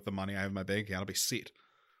back with the money I have in my bank account. I'll be set.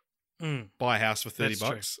 Buy a house for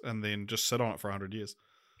 $30 and then just sit on it for 100 years.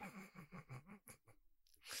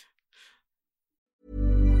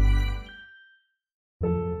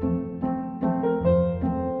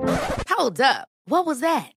 Hold up. What was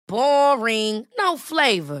that? Boring. No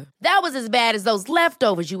flavor. That was as bad as those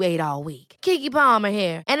leftovers you ate all week. Keke Palmer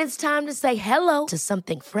here. And it's time to say hello to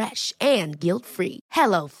something fresh and guilt-free.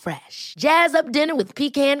 Hello Fresh. Jazz up dinner with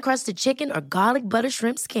pecan-crusted chicken or garlic butter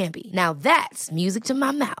shrimp scampi. Now that's music to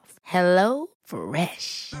my mouth. Hello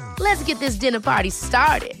Fresh. Let's get this dinner party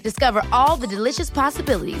started. Discover all the delicious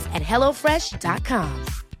possibilities at HelloFresh.com.